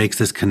out or makes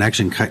this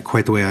connection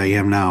quite the way I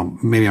am now.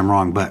 Maybe I'm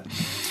wrong, but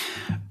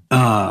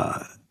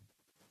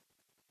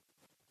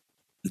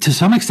to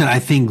some extent, I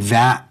think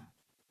that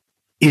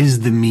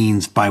is the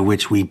means by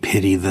which we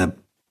pity the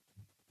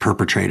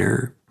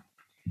perpetrator.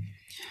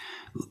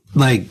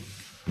 Like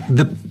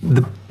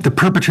the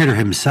perpetrator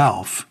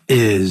himself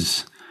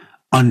is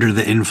under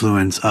the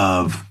influence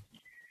of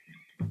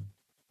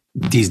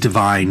these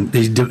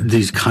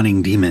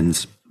cunning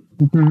demons.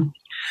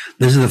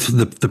 These are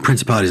the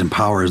principalities and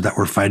powers that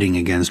we're fighting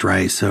against,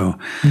 right? So,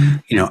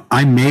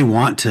 I may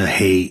want to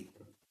hate,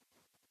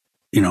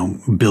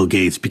 Bill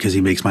Gates because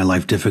he makes my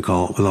life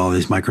difficult with all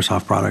these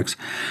Microsoft products.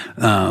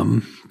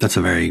 That's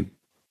a very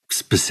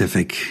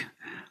specific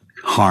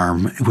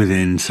harm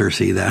within Circe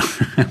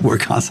that we're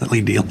constantly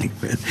dealing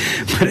with.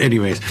 But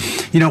anyways,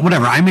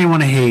 whatever. I may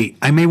want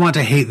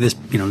to hate this,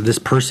 this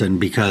person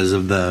because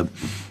of the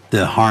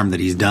harm that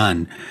he's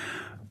done.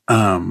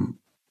 I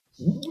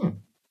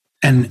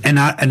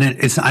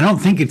don't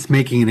think it's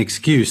making an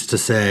excuse to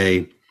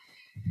say,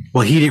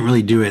 well, he didn't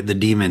really do it, the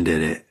demon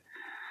did it.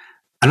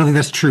 I don't think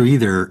that's true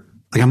either.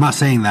 Like, I'm not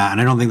saying that,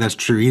 and I don't think that's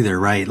true either,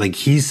 right? Like,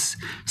 he's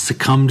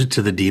succumbed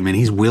to the demon.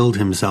 He's willed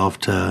himself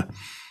to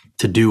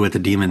do what the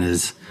demon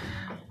is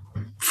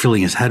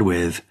filling his head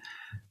with.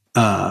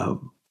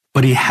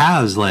 But he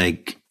has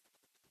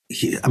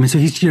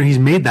he's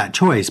made that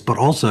choice, but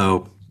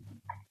also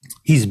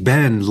he's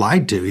been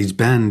lied to. He's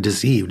been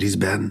deceived. He's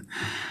been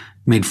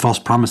made false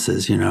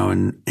promises,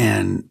 and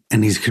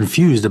he's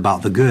confused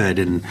about the good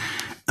and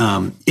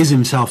is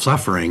himself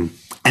suffering,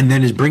 and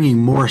then is bringing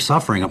more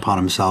suffering upon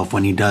himself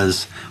when he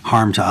does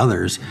harm to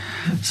others.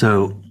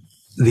 So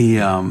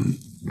there's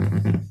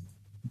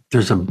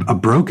a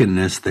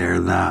brokenness there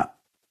that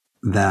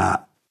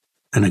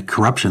and a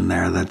corruption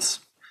there that's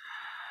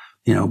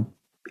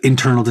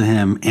internal to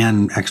him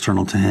and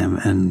external to him,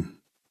 and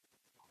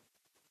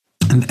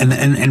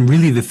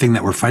really the thing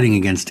that we're fighting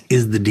against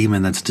is the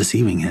demon that's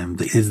deceiving him,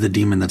 is the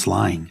demon that's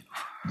lying.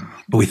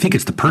 But we think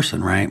it's the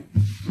person, right?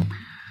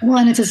 Well,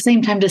 and it's at the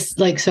same time just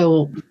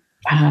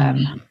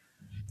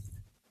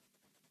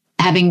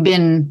having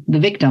been the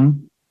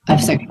victim of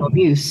sexual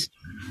abuse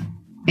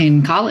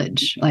in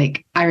college,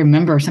 I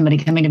remember somebody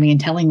coming to me and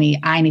telling me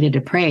I needed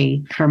to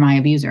pray for my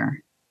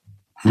abuser,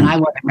 and I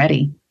wasn't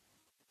ready.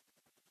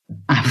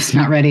 I was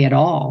not ready at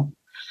all.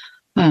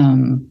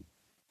 And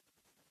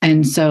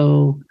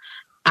so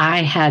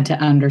I had to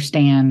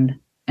understand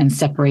and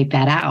separate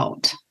that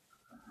out.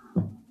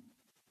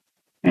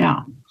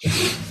 Yeah.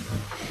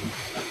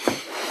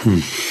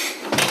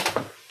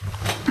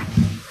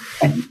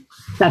 And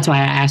that's why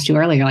I asked you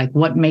earlier,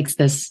 what makes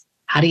this,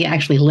 how do you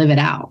actually live it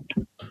out?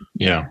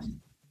 Yeah.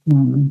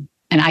 And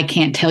I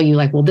can't tell you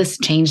this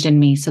changed in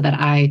me so that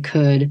I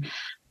could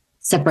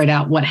separate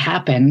out what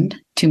happened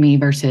to me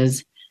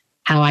versus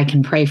how I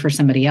can pray for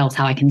somebody else,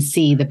 how I can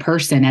see the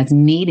person as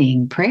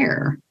needing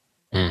prayer,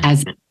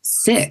 as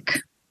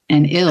sick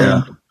and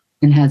ill,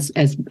 and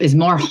is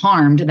more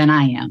harmed than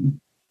I am.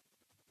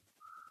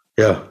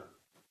 Yeah.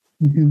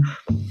 Mm-hmm.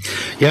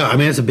 Yeah, I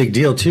mean, it's a big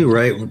deal too,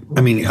 right?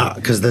 I mean,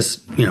 because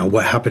this,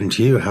 what happened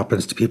to you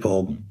happens to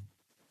people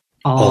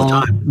all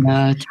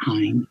the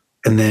time.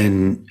 And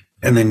then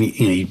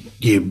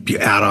you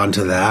add on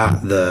to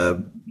that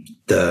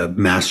the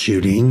mass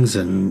shootings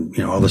and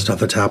all the stuff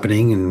that's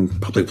happening in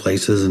public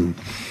places and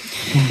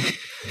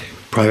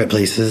private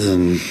places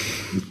and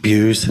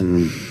abuse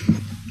and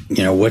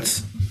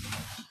what's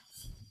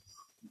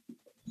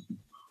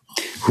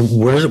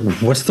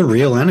the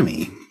real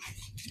enemy?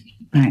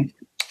 Right.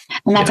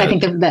 And that's, I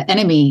think, the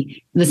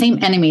enemy, the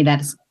same enemy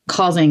that's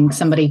causing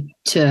somebody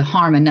to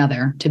harm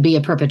another, to be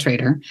a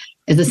perpetrator,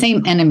 is the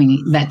same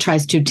enemy that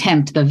tries to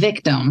tempt the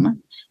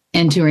victim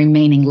into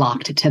remaining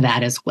locked to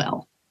that as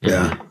well.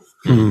 Yeah.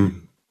 Mm-hmm.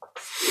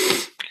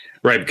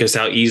 Right. Because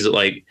how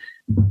easy,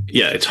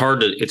 it's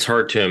hard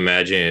to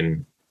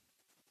imagine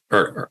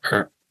or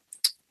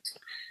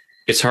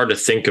it's hard to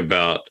think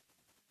about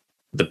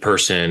the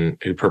person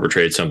who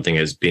perpetrated something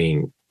as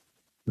being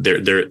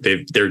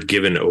they're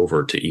given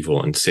over to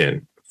evil and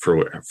sin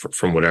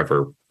from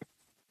whatever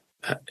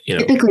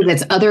Typically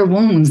that's other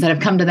wounds that have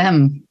come to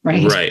them,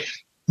 right?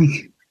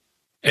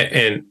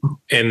 and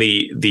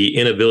the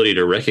inability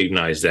to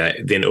recognize that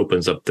then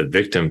opens up the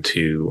victim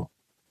to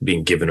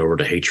being given over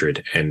to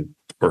hatred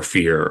or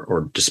fear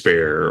or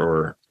despair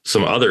or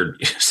some other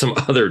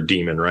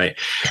demon, right?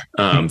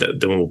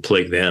 That one will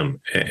plague them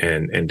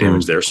and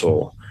damage their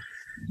soul.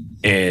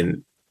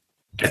 And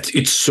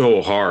it's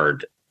so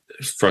hard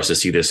for us to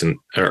see this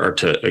or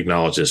to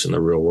acknowledge this in the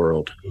real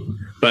world.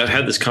 But I've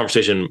had this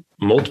conversation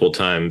multiple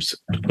times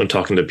when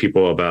talking to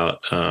people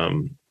about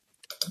the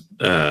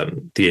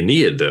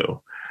Aeneid,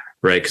 though,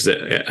 right? Because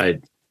I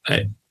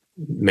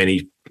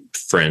many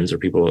friends or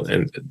people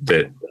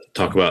that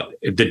talk about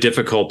the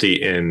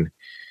difficulty in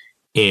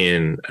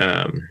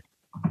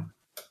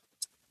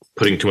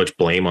putting too much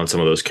blame on some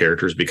of those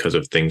characters because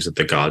of things that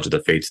the gods or the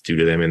fates do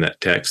to them in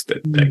that text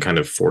that kind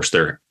of force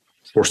their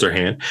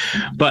hand.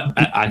 But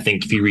I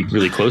think if you read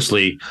really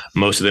closely,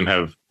 most of them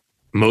have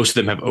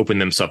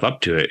opened themselves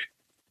up to it.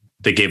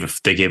 They gave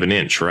an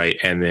inch, right,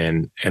 and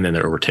then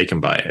they're overtaken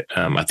by it.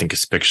 I think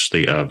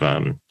especially of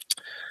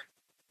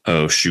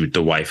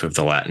the wife of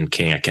the Latin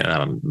king.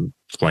 I'm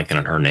blanking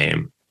on her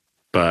name,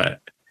 but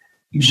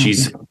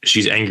she's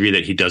angry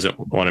that he doesn't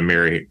want to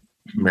marry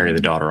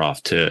the daughter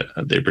off to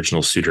the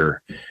original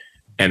suitor,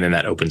 and then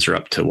that opens her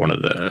up to one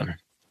of the.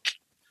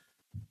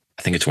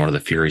 I think it's one of the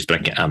Furies,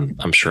 but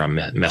I'm sure I'm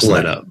messing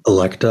that up.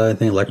 Electa, I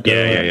think.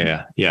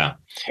 Electa. Yeah.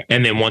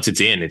 And then once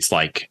it's in, it's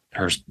like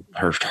her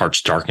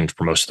heart's darkened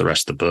for most of the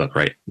rest of the book,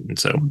 right? And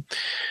so,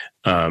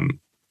 and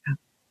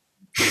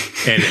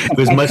it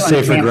was much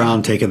safer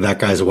ground taking that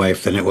guy's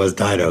wife than it was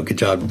Dido. Good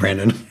job,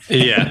 Brandon.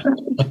 Yeah.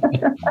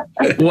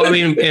 Well, I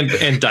mean,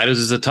 and Dido's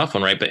is a tough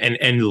one, right? But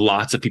and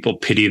lots of people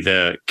pity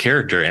the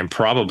character, and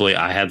probably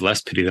I had less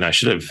pity than I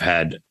should have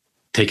had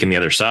taken the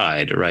other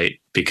side,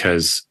 right?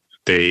 Because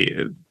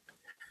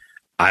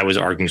I was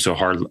arguing so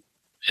hard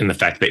in the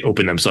fact that they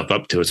opened themselves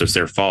up to it, so it's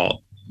their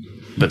fault.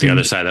 But the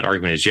other side of that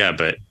argument is,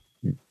 but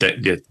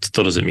that it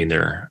still doesn't mean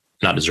they're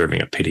not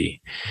deserving of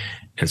pity.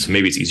 And so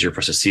maybe it's easier for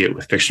us to see it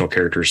with fictional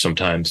characters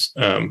sometimes,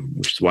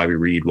 which is why we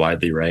read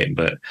widely, right?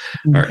 But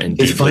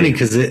it's funny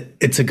because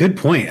it's a good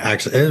point,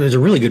 actually. It was a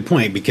really good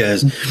point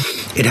because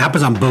it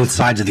happens on both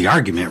sides of the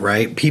argument,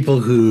 right?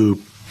 People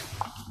who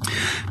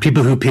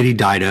pity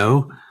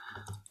Dido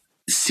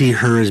see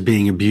her as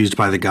being abused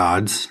by the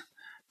gods,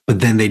 but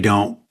then they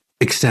don't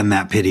extend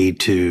that pity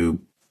to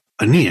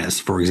Aeneas,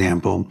 for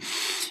example,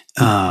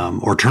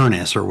 or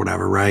Turnus or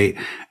whatever, right?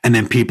 And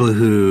then people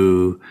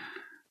who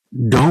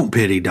don't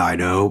pity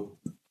Dido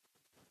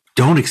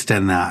don't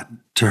extend that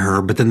to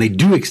her, but then they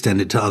do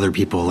extend it to other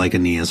people like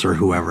Aeneas or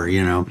whoever,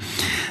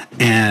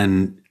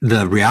 And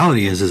the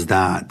reality is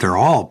that they're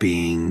all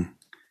being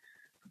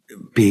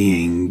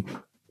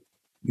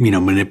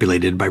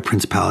manipulated by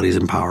principalities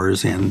and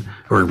powers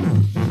or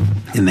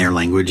in their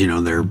language,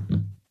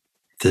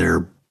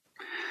 they're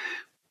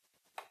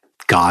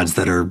gods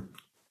that are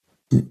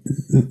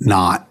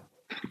not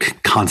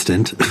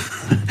constant.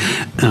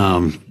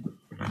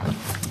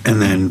 And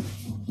then,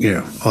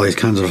 all these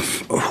kinds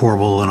of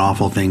horrible and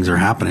awful things are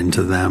happening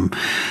to them.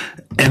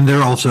 And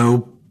they're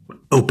also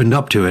opened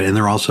up to it, and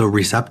they're also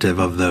receptive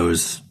of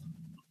those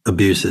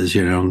abuses.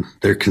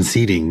 They're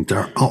conceding.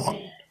 They're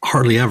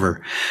hardly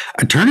ever.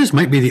 Turnus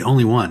might be the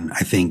only one,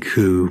 I think,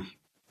 who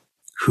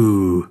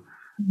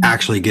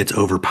actually gets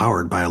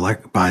overpowered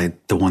by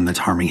the one that's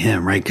harming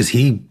him, right? Because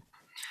he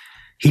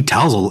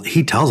tells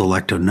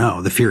Alecto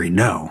no, the Fury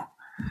no.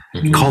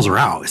 Mm-hmm. He calls her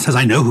out. He says,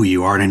 "I know who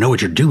you are, and I know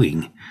what you're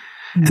doing."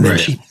 And then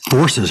she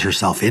forces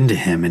herself into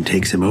him and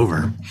takes him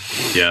over.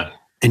 Yeah.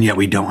 And yet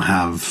we don't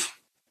have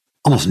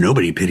almost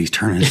nobody pities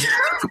Turnus.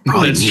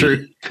 That's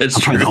true. I'm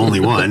probably the only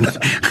one.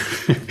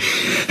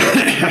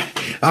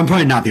 I'm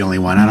probably not the only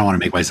one. I don't want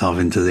to make myself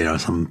into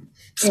some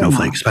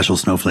snowflake, special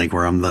snowflake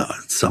where I'm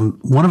some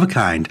one of a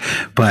kind.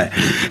 But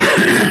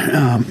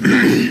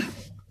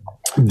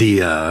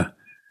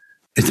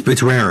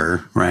It's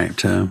rarer, right,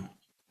 to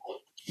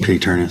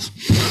Turnus.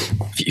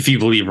 If you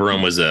believe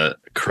Rome was a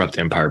corrupt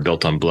empire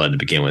built on blood to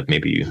begin with,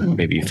 maybe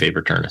you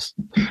favor Turnus.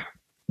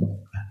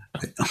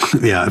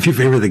 Yeah, if you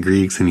favor the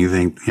Greeks and you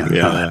think,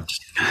 yeah.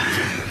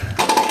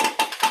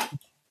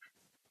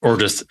 Or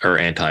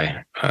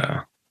anti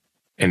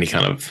any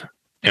kind of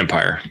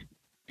empire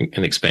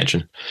and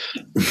expansion.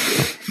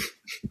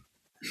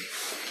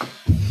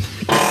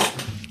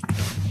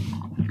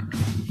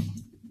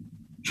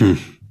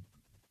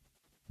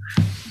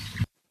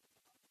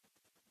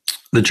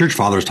 The church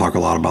fathers talk a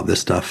lot about this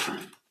stuff.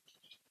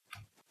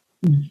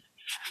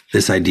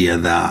 This idea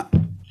that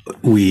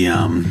we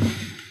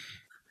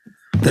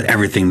that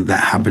everything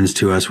that happens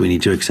to us, we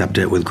need to accept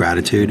it with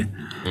gratitude.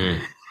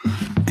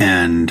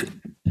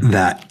 And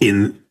that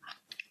in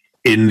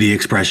the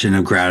expression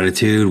of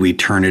gratitude, we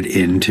turn it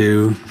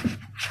into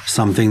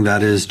something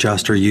that is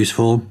just or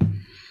useful.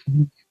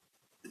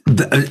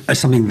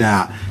 Something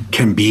that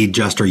can be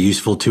just or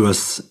useful to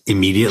us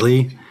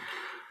immediately.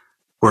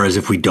 Whereas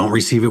if we don't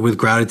receive it with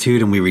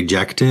gratitude and we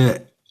reject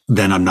it,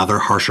 then another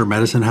harsher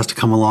medicine has to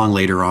come along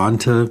later on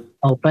to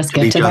help us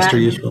be get to just that. or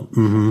useful.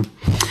 Mm-hmm.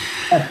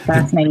 That's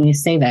fascinating you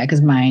say that,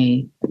 because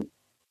my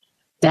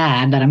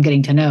dad that I'm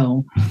getting to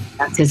know,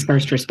 that's his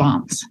first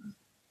response.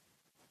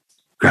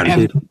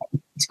 Gratitude.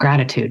 It's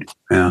gratitude.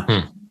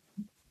 Yeah.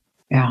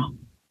 Yeah.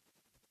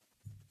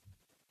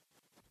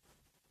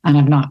 And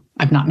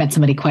I've not met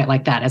somebody quite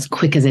like that, as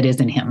quick as it is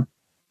in him.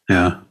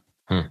 Yeah.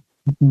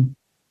 Mm-hmm.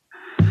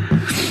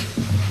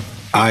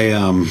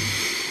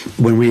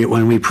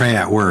 When we pray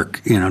at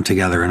work,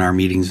 together in our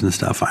meetings and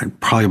stuff,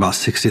 probably about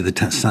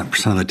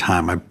 60% of the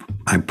time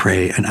I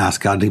pray and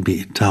ask God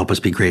to help us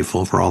be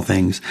grateful for all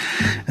things,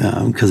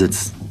 because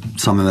it's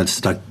something that's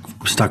stuck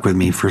with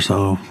me for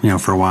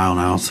a while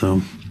now.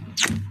 So,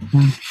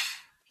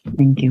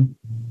 thank you.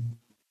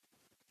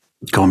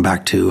 Going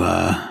back to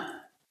the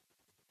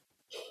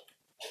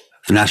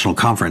national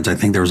conference, I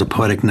think there was a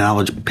poetic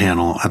knowledge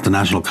panel at the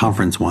national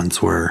conference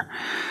once where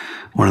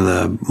one of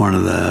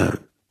the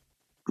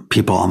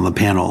people on the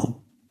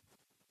panel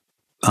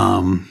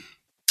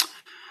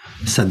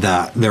said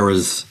that there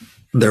was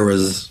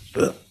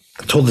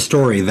told the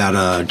story that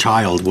a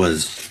child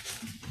was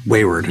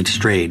wayward and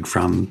strayed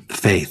from the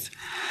faith,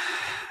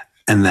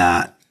 and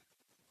that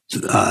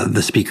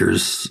the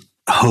speaker's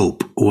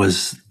hope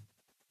was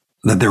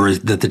that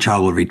the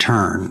child would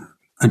return,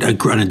 an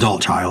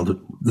adult child,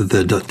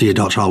 the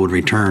adult child would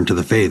return to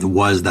the faith,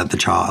 was that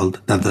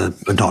the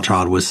adult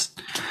child was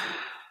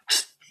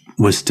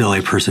still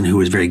a person who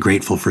was very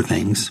grateful for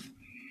things.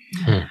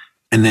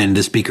 And then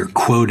the speaker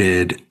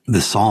quoted one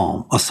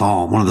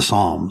of the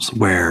Psalms,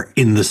 where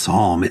in the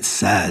Psalm it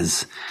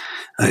says,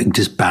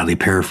 just badly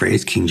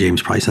paraphrased, King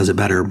James probably says it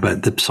better,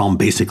 but the Psalm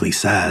basically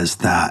says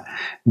that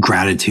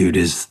gratitude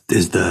is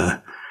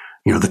the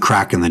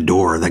crack in the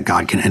door that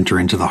God can enter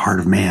into the heart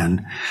of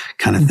man,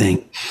 kind of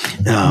thing.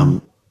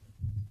 And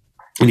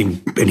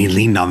he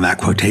leaned on that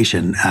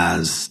quotation,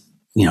 as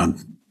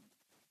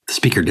the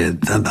speaker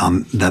did,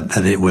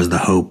 that it was the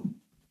hope,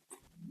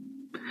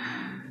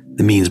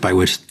 the means by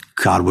which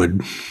God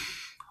would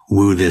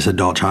woo this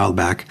adult child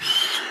back.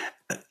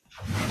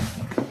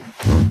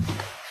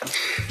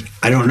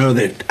 I don't know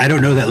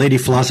that Lady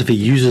Philosophy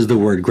uses the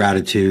word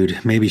gratitude.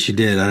 Maybe she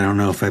did. I don't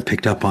know if I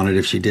picked up on it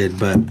if she did,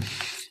 but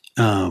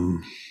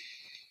I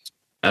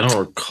don't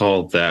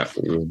recall that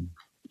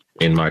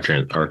in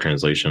our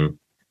translation.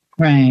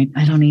 Right.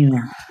 I don't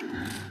either.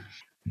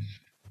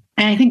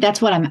 And I think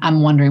that's what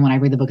I'm wondering when I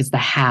read the book, is the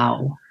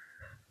how,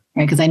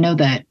 right? Because I know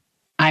that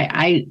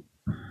I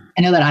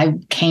know that I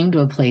came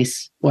to a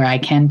place where I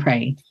can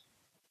pray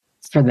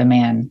for the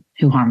man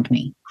who harmed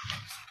me,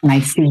 and I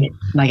see it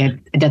like I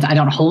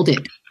don't hold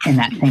it in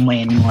that same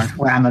way anymore,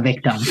 where I'm a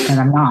victim, and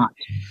I'm not.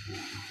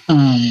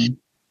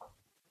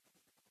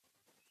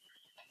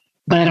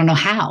 But I don't know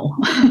how.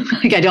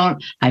 Like I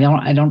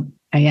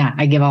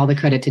give all the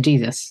credit to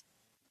Jesus.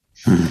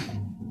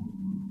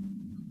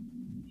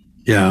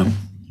 Yeah.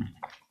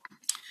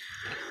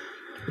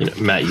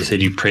 Matt, you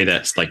said you pray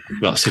that's like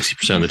about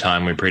 60% of the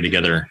time we pray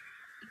together.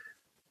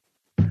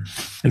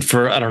 And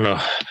for, I don't know,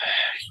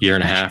 year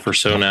and a half or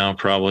so now,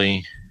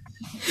 probably,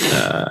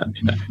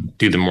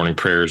 do the morning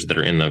prayers that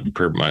are in my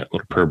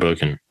little prayer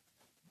book. And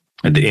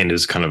at the end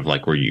is kind of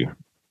like where you,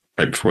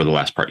 right before the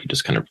last part, you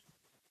just kind of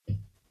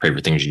pray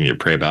for things you need to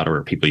pray about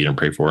or people you didn't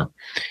pray for.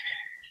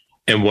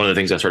 And one of the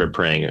things I started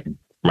praying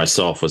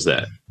myself was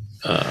that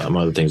one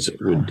of the things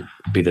would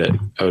be that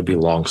I would be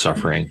long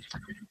suffering.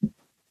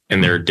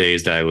 And there are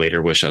days that I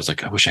later wish I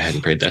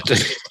hadn't prayed that day.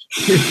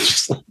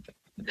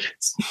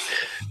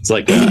 It's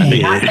like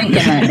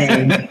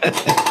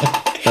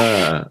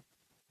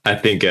I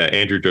think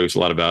Andrew jokes a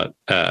lot about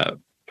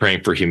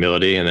praying for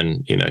humility, and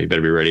then you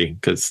better be ready,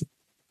 because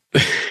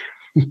it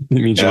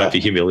means you might be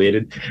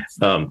humiliated.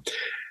 So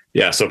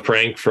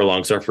praying for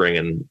long suffering,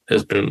 and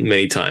has been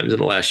many times in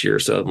the last year or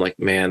so. I'm like,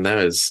 man,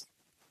 that's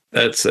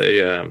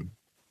a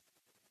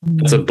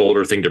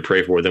bolder thing to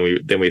pray for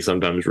than we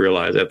sometimes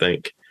realize. I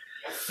think.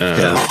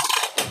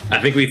 I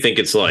think we think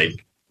it's like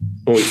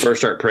when we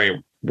first start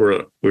praying,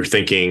 we're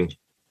thinking,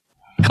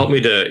 help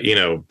me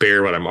to,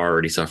 bear what I'm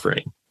already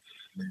suffering.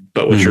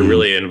 But what you're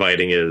really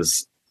inviting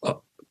is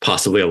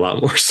possibly a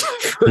lot more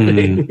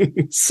suffering.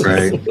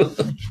 Right.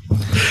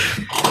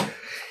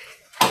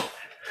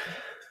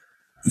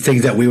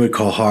 Things that we would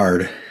call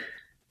hard,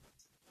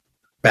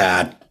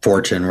 bad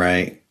fortune,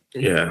 right?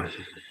 Yeah.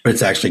 But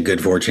it's actually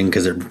good fortune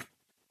because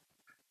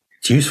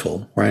it's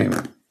useful, right?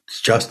 It's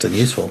just and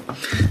useful.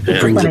 It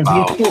brings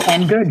about useful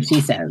and good,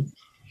 she says.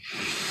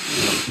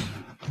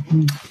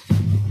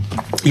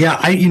 Yeah,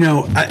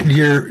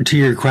 to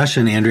your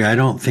question, Andrea, I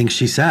don't think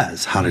she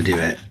says how to do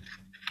it.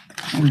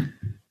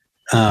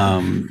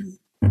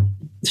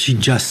 She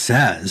just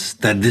says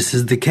that this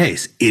is the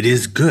case. It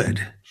is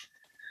good.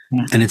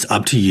 Yeah. And it's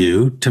up to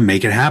you to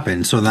make it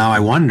happen. So now I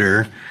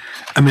wonder,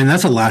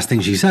 that's the last thing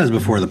she says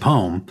before the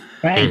poem.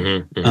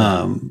 Right.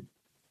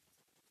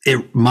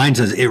 Mine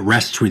says it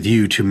rests with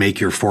you to make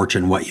your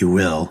fortune what you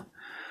will.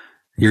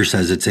 Yours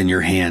says it's in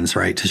your hands,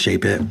 right, to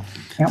shape it,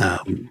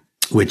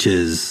 which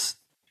is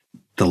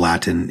the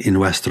Latin in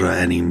vestra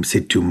enim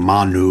situ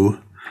manu,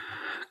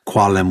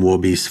 qualem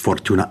vobis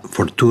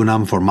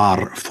fortunam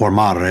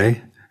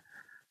formare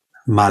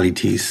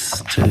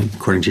malitis,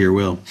 according to your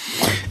will.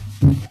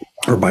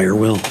 Or by your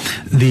will,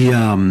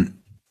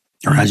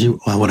 or as you,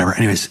 well, whatever.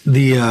 Anyways,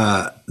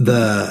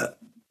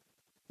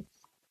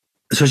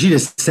 so she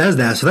just says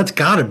that. So that's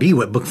got to be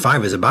what book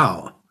 5 is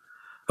about.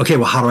 Okay,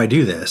 well, how do I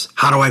do this?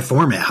 How do I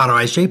form it? How do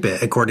I shape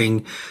it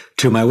according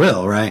to my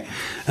will? Right?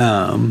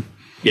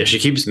 Yeah, she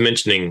keeps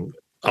mentioning,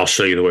 "I'll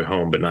show you the way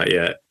home," but not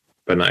yet.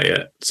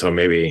 So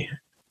maybe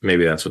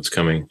that's what's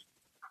coming.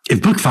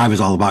 If book 5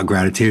 is all about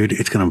gratitude,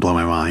 it's going to blow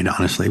my mind,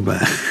 honestly.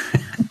 But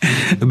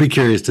I'd be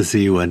curious to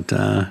see what.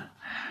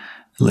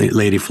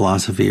 Lady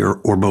Philosophy or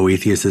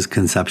Boethius's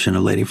conception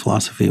of Lady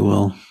Philosophy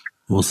will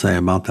say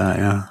about that.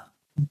 Yeah,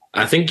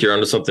 I think you're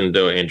onto something,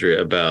 though, Andrea,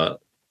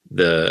 about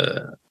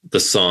the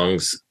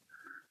songs,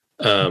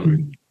 because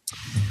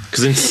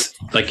it's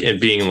like it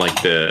being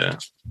like the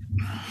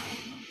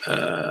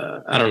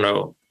I don't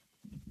know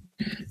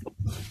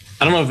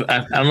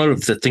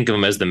if to think of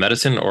them as the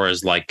medicine or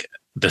as like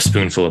the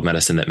spoonful of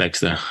medicine that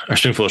makes or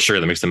spoonful of sugar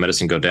that makes the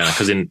medicine go down.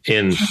 Because in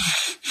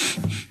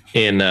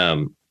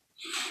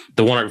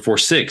the one right before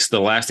 6,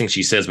 the last thing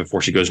she says before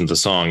she goes into the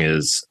song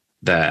is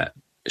that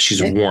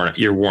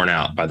you're worn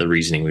out by the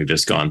reasoning we've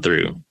just gone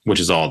through, which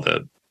is all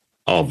the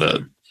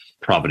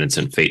providence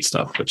and fate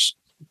stuff, which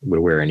would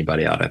wear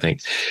anybody out, I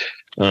think.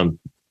 And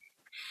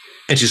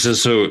she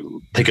says,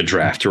 so take a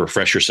draft to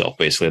refresh yourself,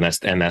 basically.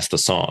 And that's the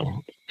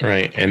song.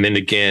 Right. And then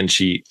again, at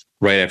the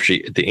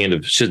end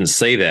of, she doesn't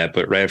say that,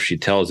 but right after she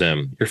tells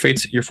him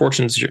your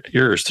fortune's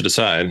yours to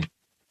decide.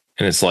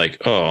 And it's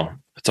like, oh,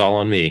 it's all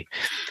on me.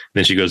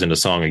 Then she goes into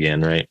song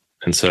again, right?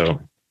 And so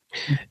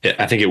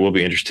I think it will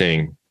be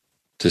interesting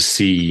to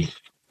see,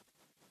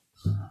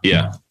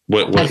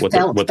 what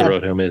the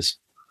road home is.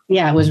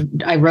 Yeah, it was.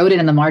 I wrote it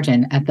in the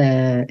margin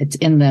it's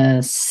in the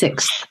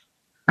 6th,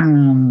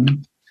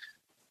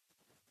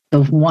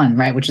 the one,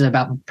 right, which is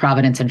about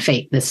providence and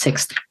fate. The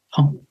 6th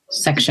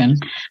section.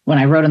 When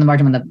I wrote in the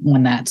margin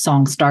when that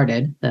song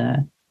started,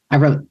 I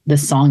wrote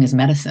this song is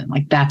medicine.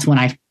 Like that's when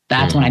I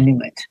knew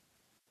it.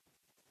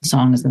 The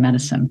song is the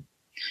medicine.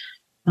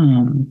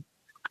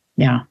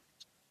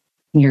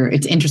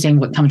 It's interesting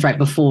what comes right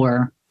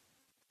before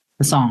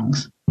the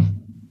songs.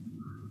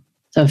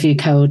 So if you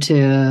go to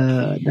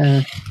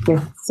the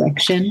 5th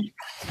section,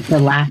 the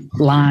last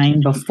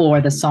line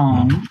before the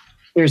song,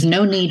 there's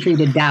no need for you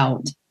to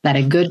doubt that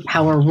a good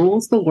power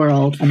rules the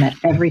world and that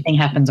everything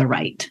happens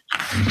aright.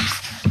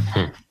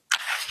 And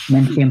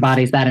then she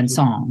embodies that in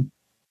song.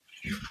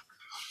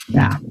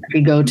 Yeah. If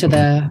you go to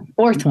the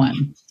 4th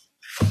one,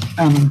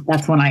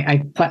 that's when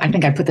I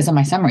think I put this in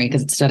my summary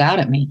because it stood out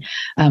at me.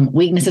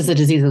 Weakness is a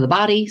disease of the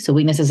body, so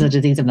weakness is a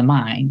disease of the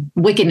mind.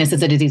 Wickedness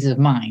is a disease of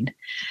mind.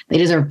 They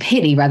deserve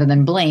pity rather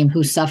than blame,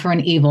 who suffer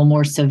an evil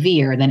more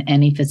severe than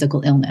any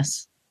physical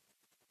illness.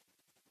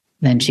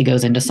 Then she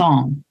goes into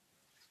song.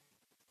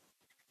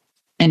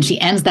 And she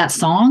ends that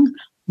song,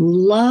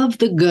 love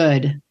the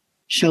good,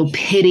 show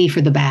pity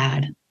for the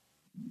bad.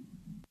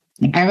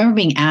 I remember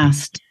being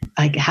asked,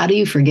 like, how do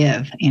you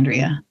forgive,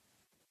 Andrea?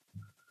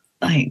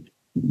 Like,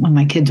 when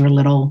my kids were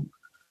little,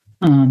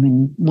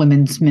 in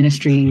women's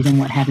ministries and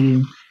what have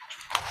you.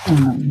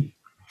 And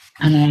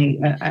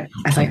I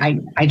was like,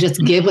 I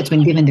just give what's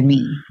been given to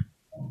me.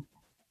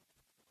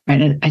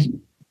 Right?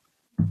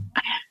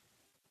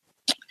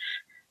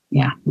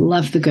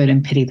 Love the good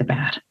and pity the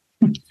bad.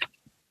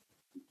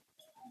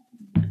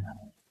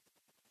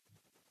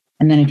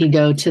 And then if you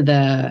go to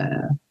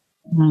the,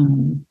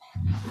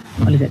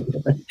 what is it?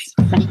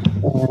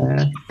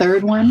 The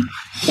 3rd one,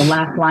 the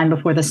last line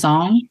before the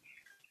song,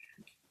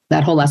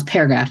 that whole last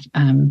paragraph,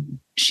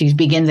 she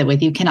begins it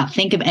with, you cannot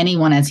think of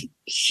anyone as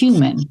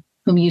human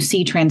whom you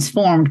see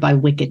transformed by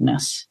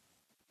wickedness.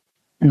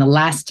 And the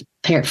last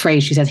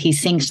phrase, she says, he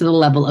sinks to the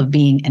level of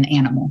being an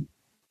animal.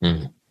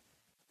 And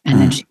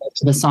then she goes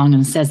to the song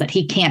and says that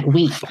he can't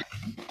weep.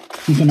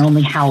 He can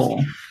only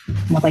howl.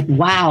 I was like,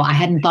 wow, I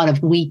hadn't thought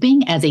of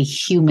weeping as a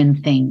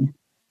human thing.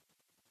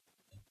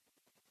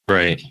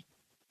 Right.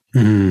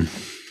 Mm.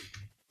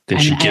 Then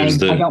she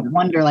gives I don't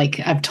wonder, like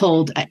I've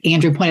told,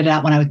 Andrew pointed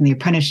out when I was in the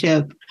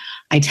apprenticeship,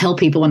 I tell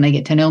people when they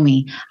get to know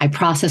me, I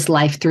process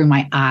life through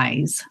my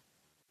eyes.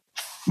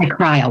 I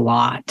cry a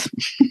lot.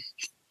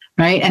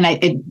 Right. And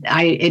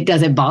it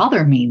doesn't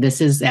bother me. This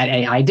is,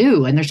 I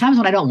do. And there's times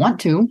when I don't want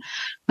to,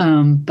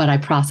 but I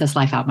process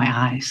life out my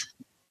eyes.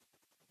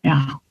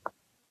 Yeah.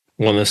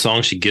 Well, the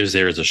song she gives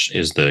there is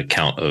the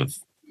account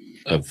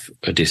of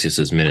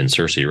Odysseus's men and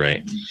Circe,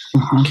 right?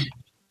 Uh-huh.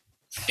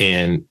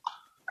 And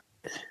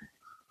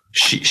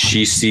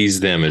she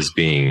sees them as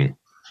being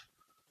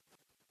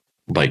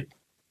like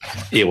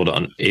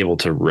able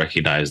to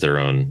recognize their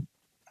own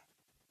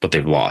what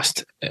they've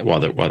lost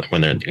when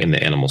they're in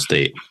the animal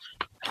state.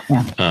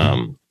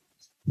 Yeah.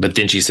 But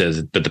then she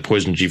says that the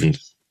poison's even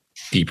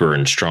deeper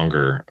and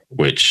stronger,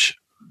 which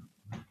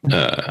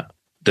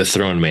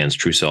dethrone man's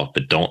true self,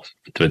 but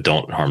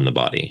don't harm the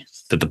body.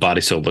 That the body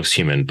still looks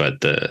human,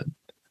 but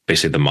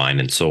basically the mind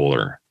and soul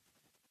are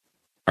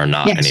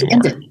not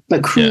anymore.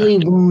 But cruelly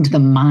wound the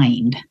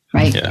mind,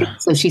 right? Yeah.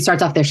 So she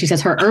starts off there. She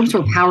says her herbs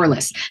were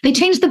powerless. They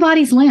changed the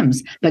body's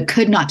limbs, but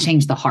could not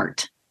change the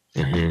heart.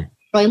 Mm-hmm.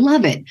 I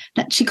love it.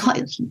 That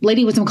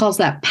Lady Wisdom calls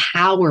that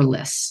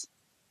powerless.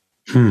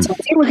 So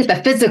if you look at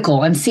the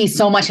physical and see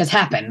so much has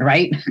happened,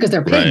 right? Because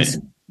they're pigs.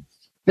 Right.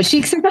 But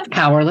she said that's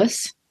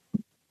powerless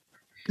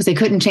because they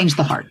couldn't change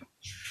the heart.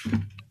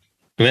 And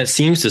that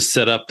seems to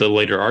set up the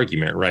later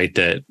argument, right?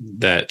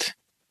 That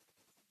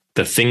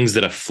the things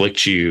that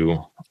afflict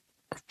you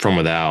from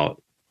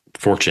without,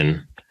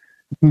 fortune,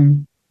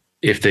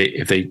 if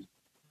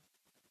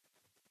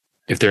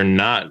they're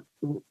not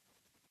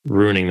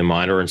ruining the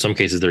mind, or in some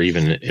cases they're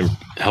even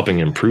helping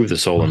improve the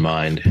soul and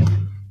mind,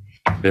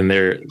 then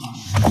they're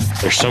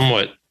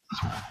somewhat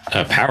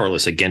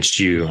powerless against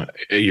your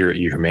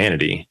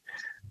humanity.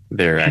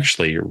 They're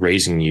actually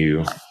raising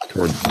you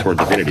toward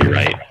divinity,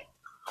 right?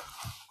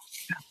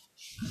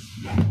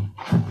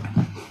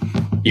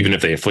 Even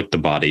if they afflict the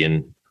body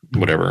in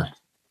whatever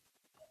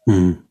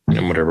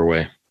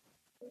way.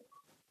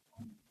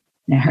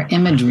 Now her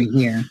imagery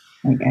here,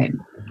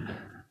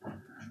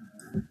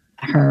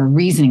 her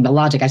reasoning, the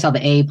logic. I saw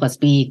the A plus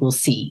B equals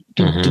C.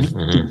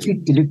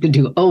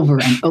 Over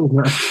and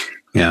over.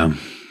 Yeah.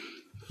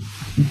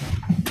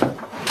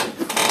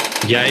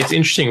 Yeah, it's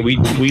interesting. We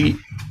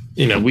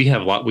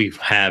have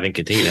and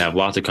continue to have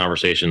lots of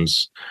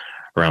conversations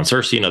around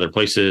Circe and other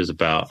places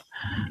about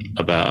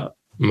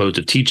modes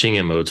of teaching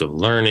and modes of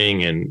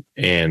learning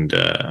and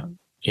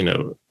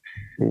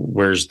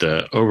where's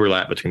the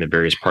overlap between the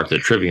various parts of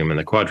the trivium and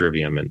the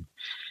quadrivium,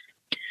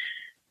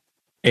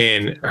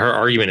 and her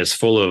argument is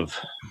full of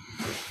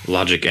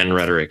logic and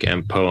rhetoric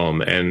and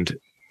poem, and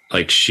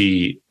like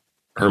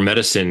her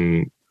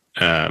medicine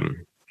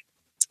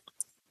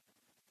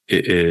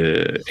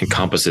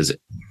encompasses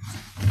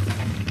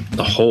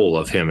the whole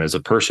of him as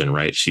a person,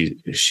 right?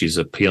 She's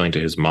appealing to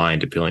his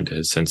mind, appealing to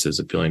his senses,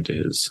 appealing to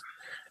his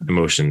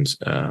emotions,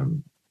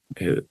 and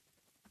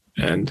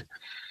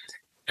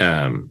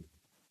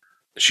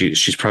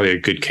she's probably a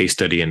good case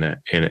study in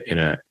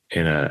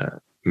a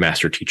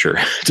master teacher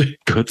to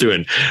go through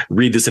and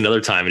read this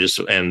another time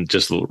and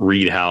just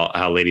read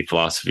how Lady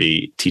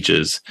Philosophy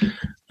teaches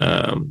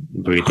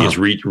Boethius,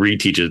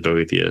 reteaches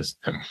Boethius.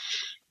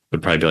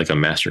 Would probably be like a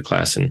master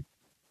class in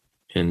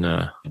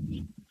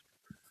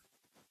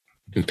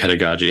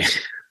pedagogy.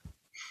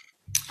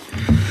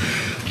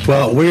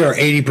 Well, we are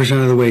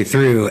 80% of the way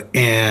through,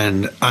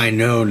 and I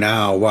know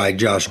now why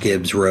Josh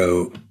Gibbs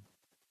wrote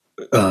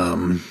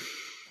How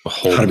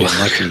to Be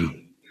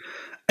Unlucky,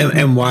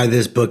 and why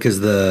this book is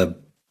the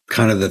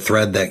kind of the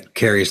thread that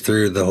carries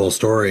through the whole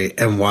story,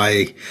 and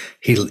why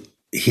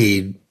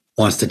he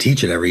wants to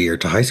teach it every year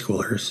to high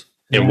schoolers,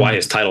 and why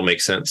his title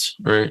makes sense,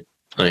 right?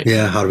 Like,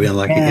 yeah, How to Be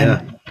Unlucky.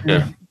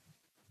 Yeah.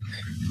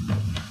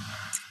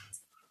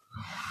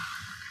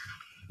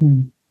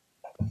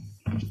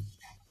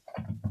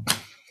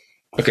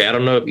 Okay, I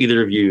don't know if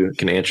either of you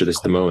can answer this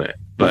at the moment,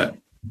 but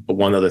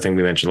one other thing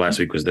we mentioned last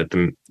week was that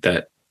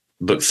that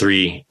book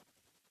 3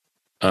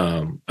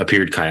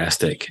 appeared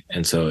chiastic,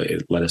 and so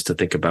it led us to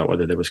think about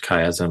whether there was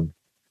chiasm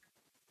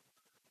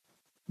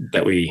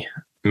that we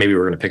maybe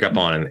we're going to pick up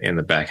on in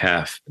the back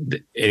half.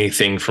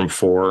 Anything from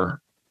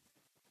 4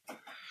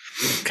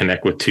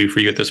 connect with 2 for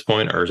you at this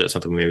point, or is that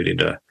something we maybe need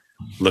to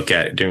look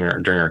at during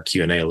our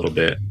Q&A a little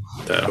bit,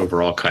 the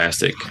overall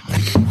chiastic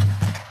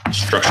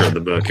structure of the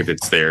book, if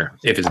it's there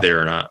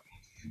or not?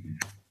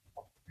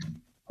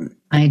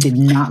 I did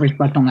not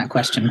reflect on that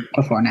question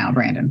before now,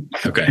 Brandon.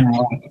 Okay.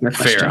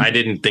 Fair. I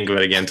didn't think of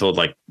it again until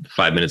like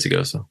 5 minutes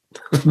ago. So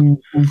I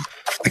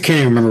can't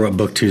even remember what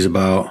book 2 is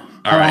about.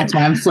 All right. That's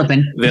why I'm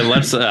flipping. Then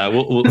let's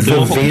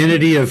the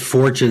vanity of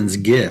fortune's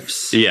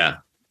gifts. Yeah.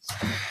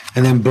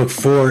 And then book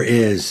 4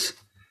 is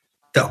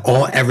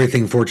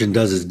everything fortune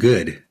does is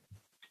good.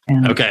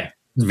 Yeah. Okay.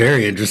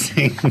 Very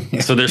interesting.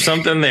 So there's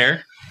something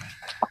there.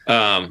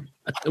 Why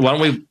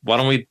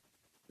don't we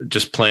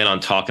just plan on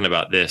talking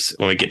about this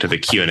when we get to the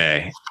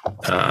Q&A.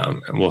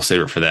 And we'll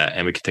save it for that.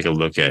 And we can take a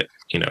look at,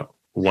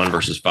 1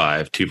 versus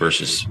 5, 2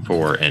 versus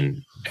 4,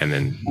 and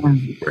then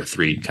where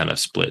 3 kind of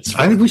splits.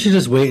 I think we should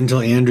just wait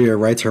until Andrea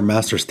writes her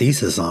master's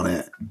thesis on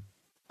it.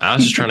 I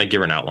was just trying to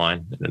give her an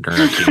outline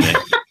during our Q&A.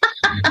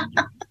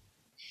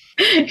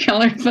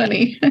 Y'all are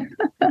funny.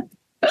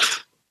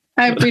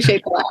 I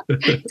appreciate that.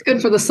 It's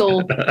good for the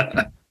soul.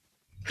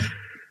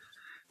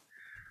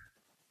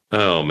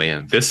 Oh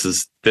man,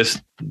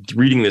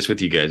 reading this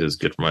with you guys is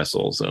good for my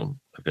soul. So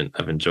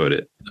I've enjoyed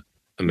it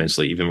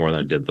immensely, even more than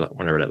I did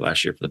when I read it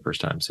last year for the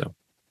first time. So,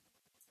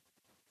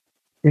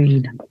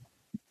 read.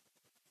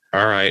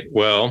 All right.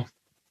 Well,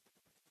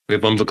 we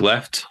have one book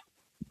left.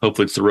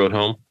 Hopefully, it's The Road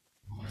Home.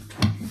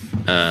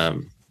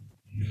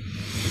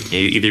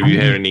 Either of you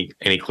have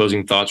any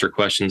closing thoughts or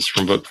questions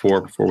from book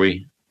 4 before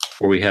we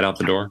head out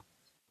the door?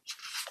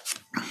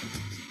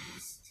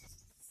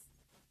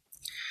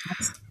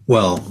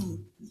 Well,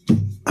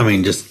 I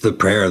mean, just the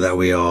prayer that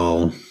we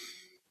all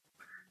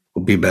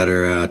will be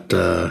better at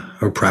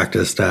or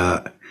practiced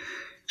at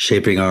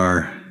shaping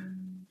our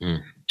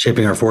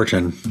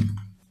fortune,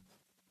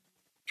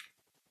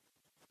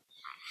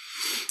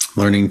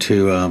 learning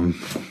to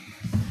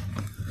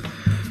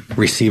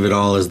receive it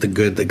all as the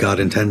good that God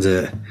intends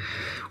it.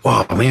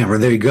 Wow, man, well,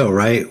 there you go,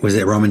 right? Was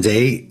it Romans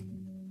 8?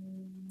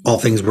 All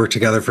things work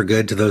together for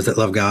good to those that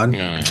love God.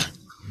 Yeah.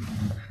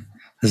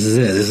 This is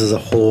it.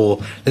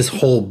 This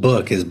whole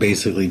book is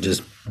basically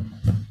just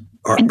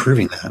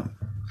proving that.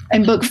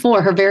 In book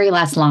 4, her very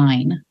last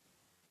line,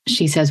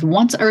 she says,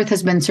 once earth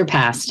has been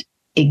surpassed,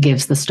 it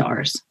gives the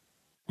stars.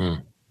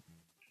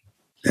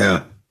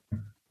 Yeah.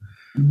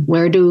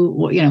 Where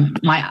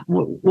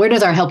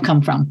does our help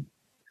come from?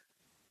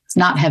 It's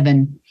not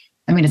heaven.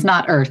 I mean, it's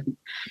not earth.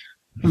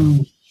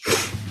 Need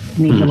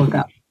to look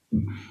up.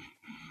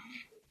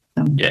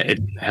 So. Yeah, it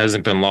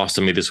hasn't been lost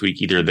on me this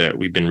week either that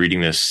we've been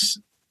reading this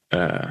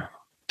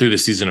through the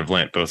season of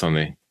Lent, both on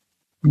the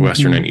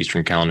Western and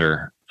Eastern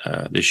calendar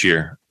this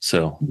year.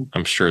 So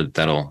I'm sure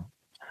that'll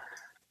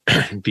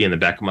be in the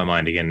back of my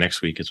mind again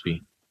next week as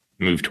we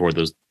move toward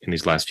those in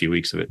these last few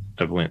weeks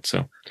of Lent.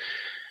 So,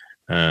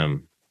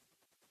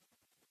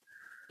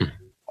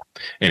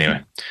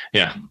 anyway,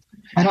 yeah.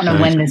 I don't know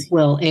when this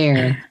will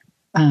air,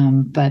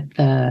 but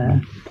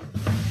I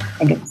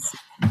think it's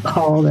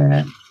called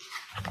a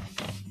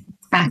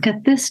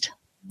Akathist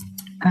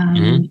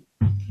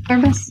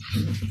service.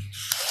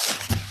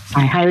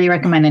 I highly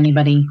recommend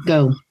anybody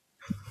go.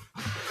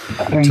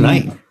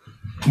 Tonight.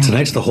 Yeah.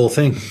 Tonight's the whole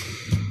thing.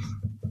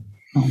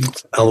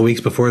 All the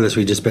weeks before this,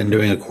 we've just been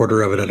doing a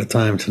quarter of it at a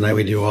time. Tonight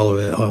we do all of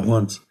it all at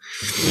once.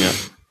 Yeah.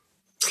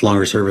 It's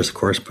longer service, of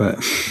course, but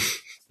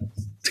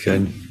it's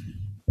good.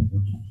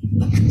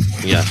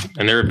 Yeah.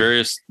 And there are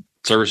various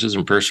services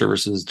and prayer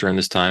services during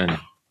this time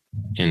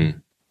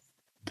in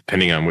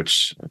depending on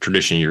which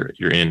tradition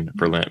you're in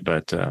for Lent,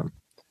 but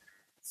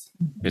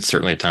it's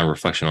certainly a time of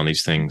reflection on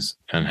these things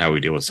and how we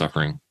deal with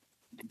suffering.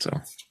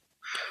 So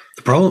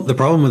the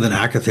problem with an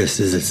akathist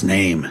is its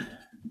name.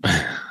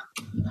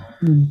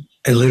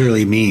 It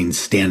literally means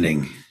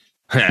standing,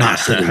 not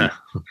sitting.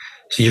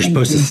 So you're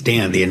supposed to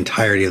stand the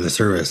entirety of the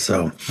service.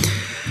 So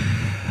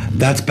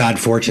that's bad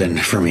fortune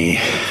for me.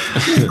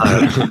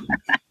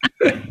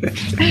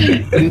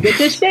 You get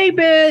to shape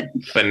it.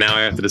 But now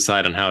I have to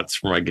decide on how it's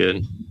for my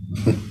good.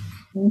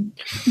 All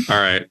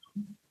right.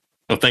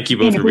 Well, thank you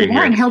both for being here.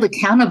 We weren't held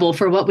accountable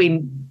for what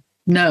we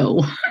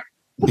know.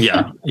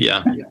 Yeah.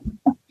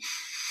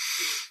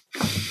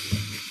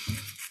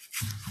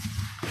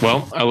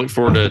 Well, I look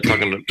forward to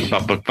talking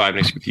about book 5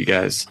 next with you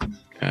guys.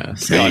 To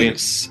the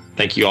audience,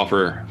 thank you all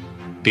for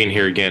being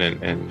here again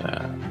and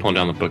pulling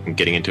down the book and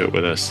getting into it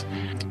with us.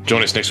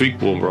 Join us next week.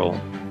 We'll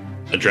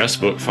address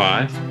book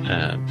 5.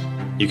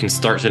 You can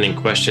start sending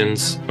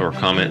questions or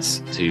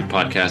comments to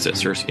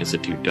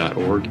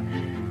podcast@cerseiinstitute.org.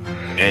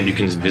 And you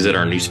can visit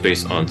our new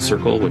space on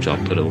Circle, which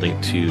I'll put a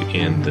link to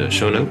in the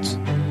show notes.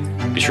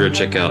 Be sure to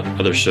check out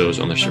other shows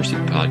on the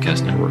Cersei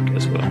Podcast Network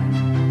as well.